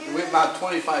 was We used, have about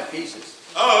 25 pieces.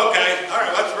 Oh, okay. All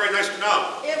right. Well, that's very nice to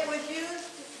know. it was used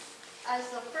as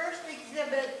the first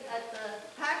exhibit at the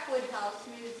Packwood House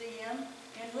Museum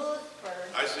in Lewisburg.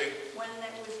 I see. When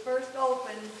it was first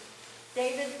opened.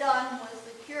 David Dunn was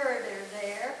the curator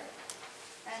there,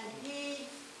 and he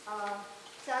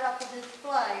set up a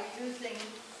display using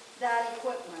that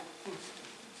equipment.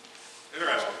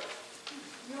 Interesting.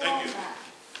 You Thank own you. that.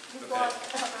 You Okay. bought,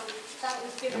 that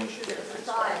was given to the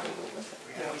society.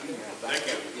 Thank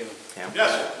you. Yeah.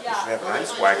 Yes. Yeah. Have an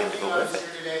ice wagon to go with it.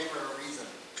 here today for a reason.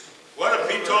 What if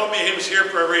he told me he was here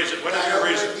for a reason? What is your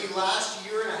reason? Over the last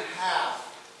year and a half,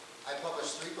 I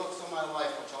published 3 books on my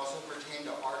life, which also pertain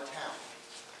to our town.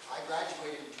 I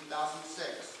graduated in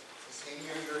 2006, the same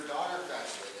year your daughter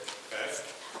graduated. Okay.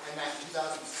 And that in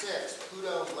 2006,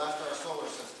 Pluto left our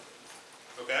solar system.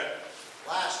 Okay.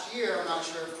 Last year, I'm not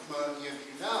sure if many of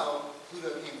you know,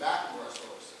 Pluto came back into our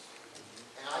solar system.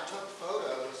 And I took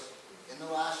photos in the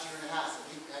last year and a half,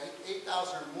 I think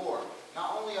 8,000 or more,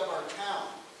 not only of our town,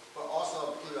 but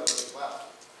also of Pluto as well.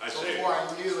 I see. Before I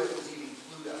knew it was even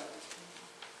Pluto.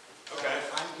 Okay.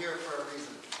 So I'm here for a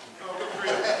reason. Oh, good for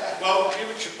you. Well, you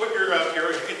should put your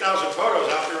 8,000 photos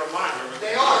out there on mine.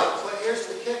 They are, but here's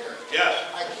the kicker. Yes.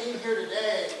 I came here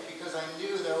today because I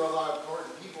knew there were a lot of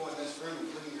important people in this room,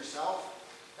 including yourself,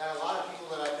 that a lot of people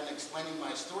that I've been explaining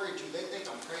my story to, they think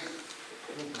I'm crazy.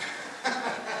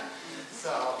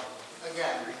 So,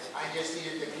 again, I just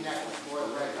needed to connect with more of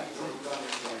the right people who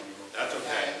understand. That's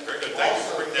okay. Very good. Thank you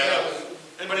for bringing that up.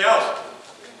 Anybody else?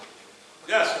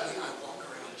 Yes.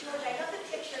 George, I got the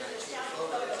picture of the south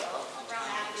photo of Brown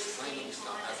Avenue skating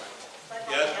pond, but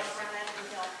Yes. down Brown Avenue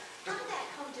Hill. How did that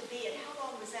come to be, and how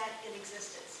long was that in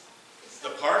existence?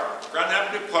 The park, Grand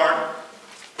Avenue Park.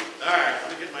 All right,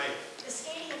 let me get my... The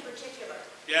skating in particular.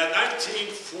 Yeah,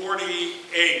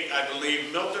 1948, I believe,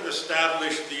 Milton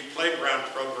established the playground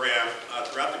program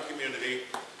throughout the community.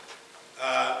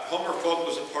 Homer Folk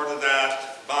was a part of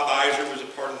that. Bob Iser was a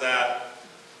part of that.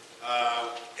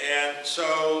 And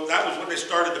so that was when they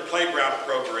started the playground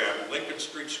program. Lincoln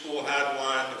Street School had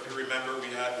one. If you remember, we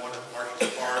had one at Marshall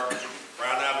Park,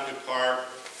 Brown Avenue Park,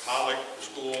 Pollock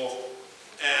School.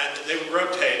 And they would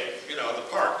rotate, you know, the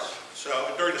parks, so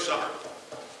during the summer.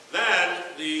 Then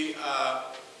the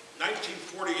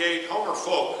 1948 Homer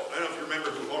Folk, I don't know if you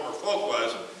remember who Homer Folk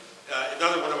was,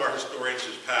 another one of our historians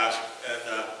has passed,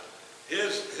 and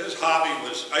his hobby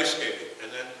was ice skating. And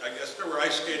then I guess there were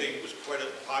ice skating was quite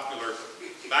popular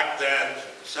back then,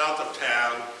 south of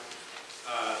town,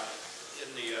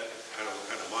 in the, I don't know what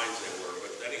kind of mines they were,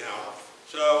 but anyhow.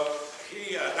 So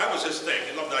he, that was his thing,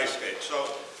 he loved ice skating.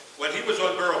 So when he was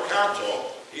on borough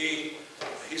council, he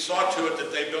saw to it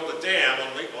that they built a dam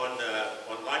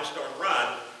on Limestone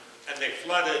Run, and they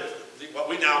flooded what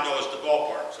we now know as the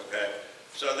ballparks, okay?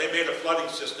 So they made a flooding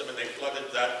system, and they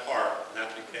flooded that park, and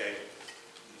that became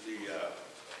the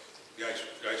ice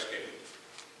skating.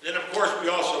 Then, of course, we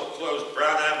also closed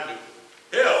Brown Avenue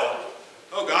Hill.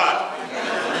 Oh, God.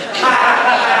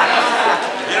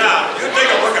 You know, you take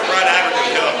a look at Brown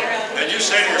Avenue Hill, and you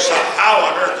say to yourself, how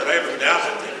on earth did I ever go down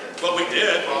that thing? Well, we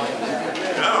did.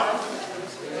 No.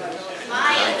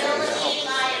 Liability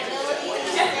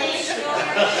to stay short.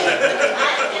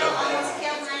 I almost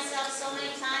killed myself so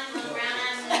many times on Brown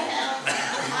Avenue Hill.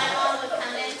 My mom would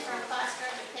come in from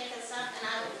Foxborough to pick us up, and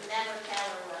I would never tell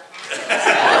her what happened.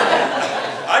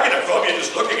 I get a phobia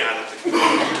just looking at it.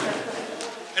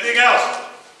 Anything else?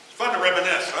 It's fun to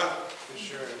reminisce, huh? For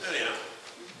sure. Anyhow.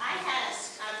 I had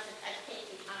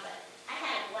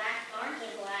a orange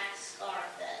and black scarf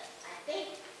that I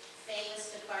think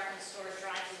famous department store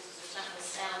drive-throughs or something was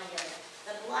selling it.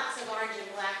 The blocks of orange and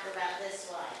black were about this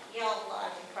wide. Y'all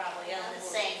can probably own the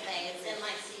same thing. It's in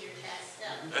my cedar chest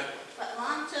stuff. But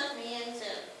Mom took me in to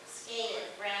skate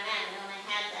at Brown Avenue, and I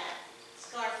had that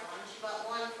scarf on. She bought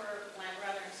one for my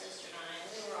brother and sister and I.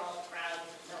 We were all proud of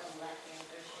Milton Black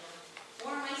Panthers, you know.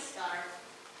 Wore my scarf.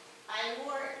 I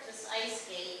wore it to ice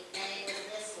skate, and it was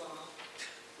this long.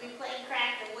 We played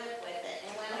crack the whip with it,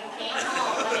 and when I came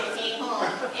home,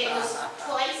 it was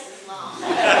twice as long.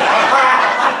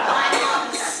 My mom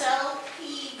was so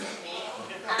peeved at me,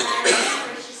 and I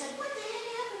remember she said, "What the heck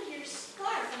happened to your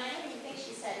scarf?" And I don't even think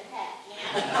she said heck, you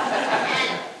know.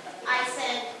 And I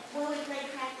said, "Well, we played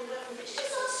crack the whip with it." She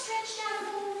was all stretched out,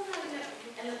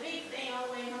 and the big thing all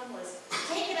the way home was,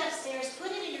 take it upstairs, put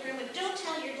it in your room, and don't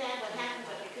tell your dad what happened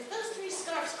with it, because those 3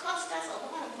 scarves cost us a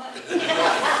lot of money.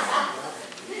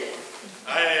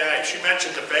 She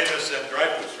mentioned the famous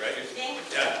Dreyfus, right?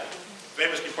 Yeah.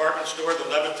 Famous department store, the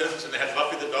Levitons, and they had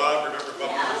Buffy the dog. Remember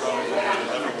Buffy the dog?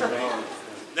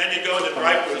 And then you go into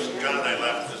Dreyfus, and John and I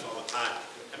laugh at this all the time.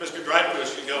 And Mr.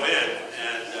 Dreyfus, you go in,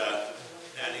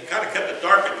 and he kind of kept it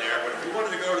dark in there, but if you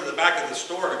wanted to go to the back of the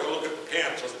store to go look at the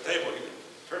pants on the table, you could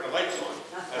turn the lights on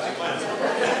as he went.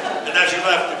 And as you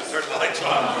left, you could turn the lights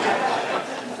on.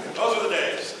 Those are the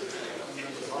days.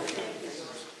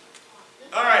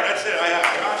 All right, that's it. I have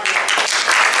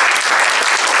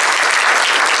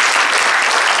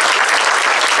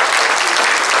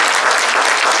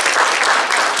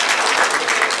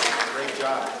Great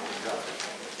job.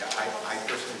 Yeah, I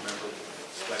personally remember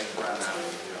sledding around that,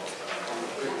 you know,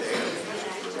 good day, the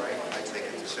music was right, I take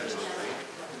it to Central Street.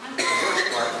 The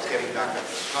worst part was getting back up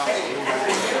to the top.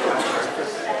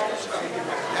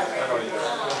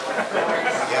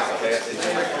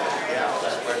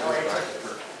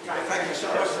 Thank you so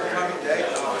much for coming today.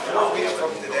 4 weeks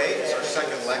from today is our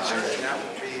second lecture, and that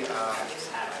will be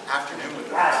afternoon with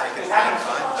the American Time,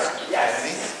 Dr.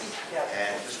 Kennedy.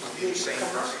 And this would be the same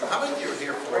person. How many of you are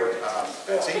here for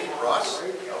Betsy, Ross?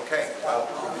 Okay, well,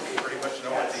 you pretty much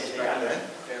know what to expect then.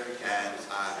 And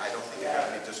I don't think you're going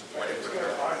to be disappointed with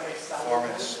her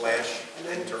performance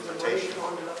 / interpretation.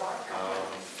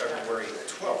 February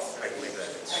 12th, I believe that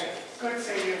is. Good to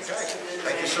see you. Okay.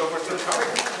 Thank you so much for coming.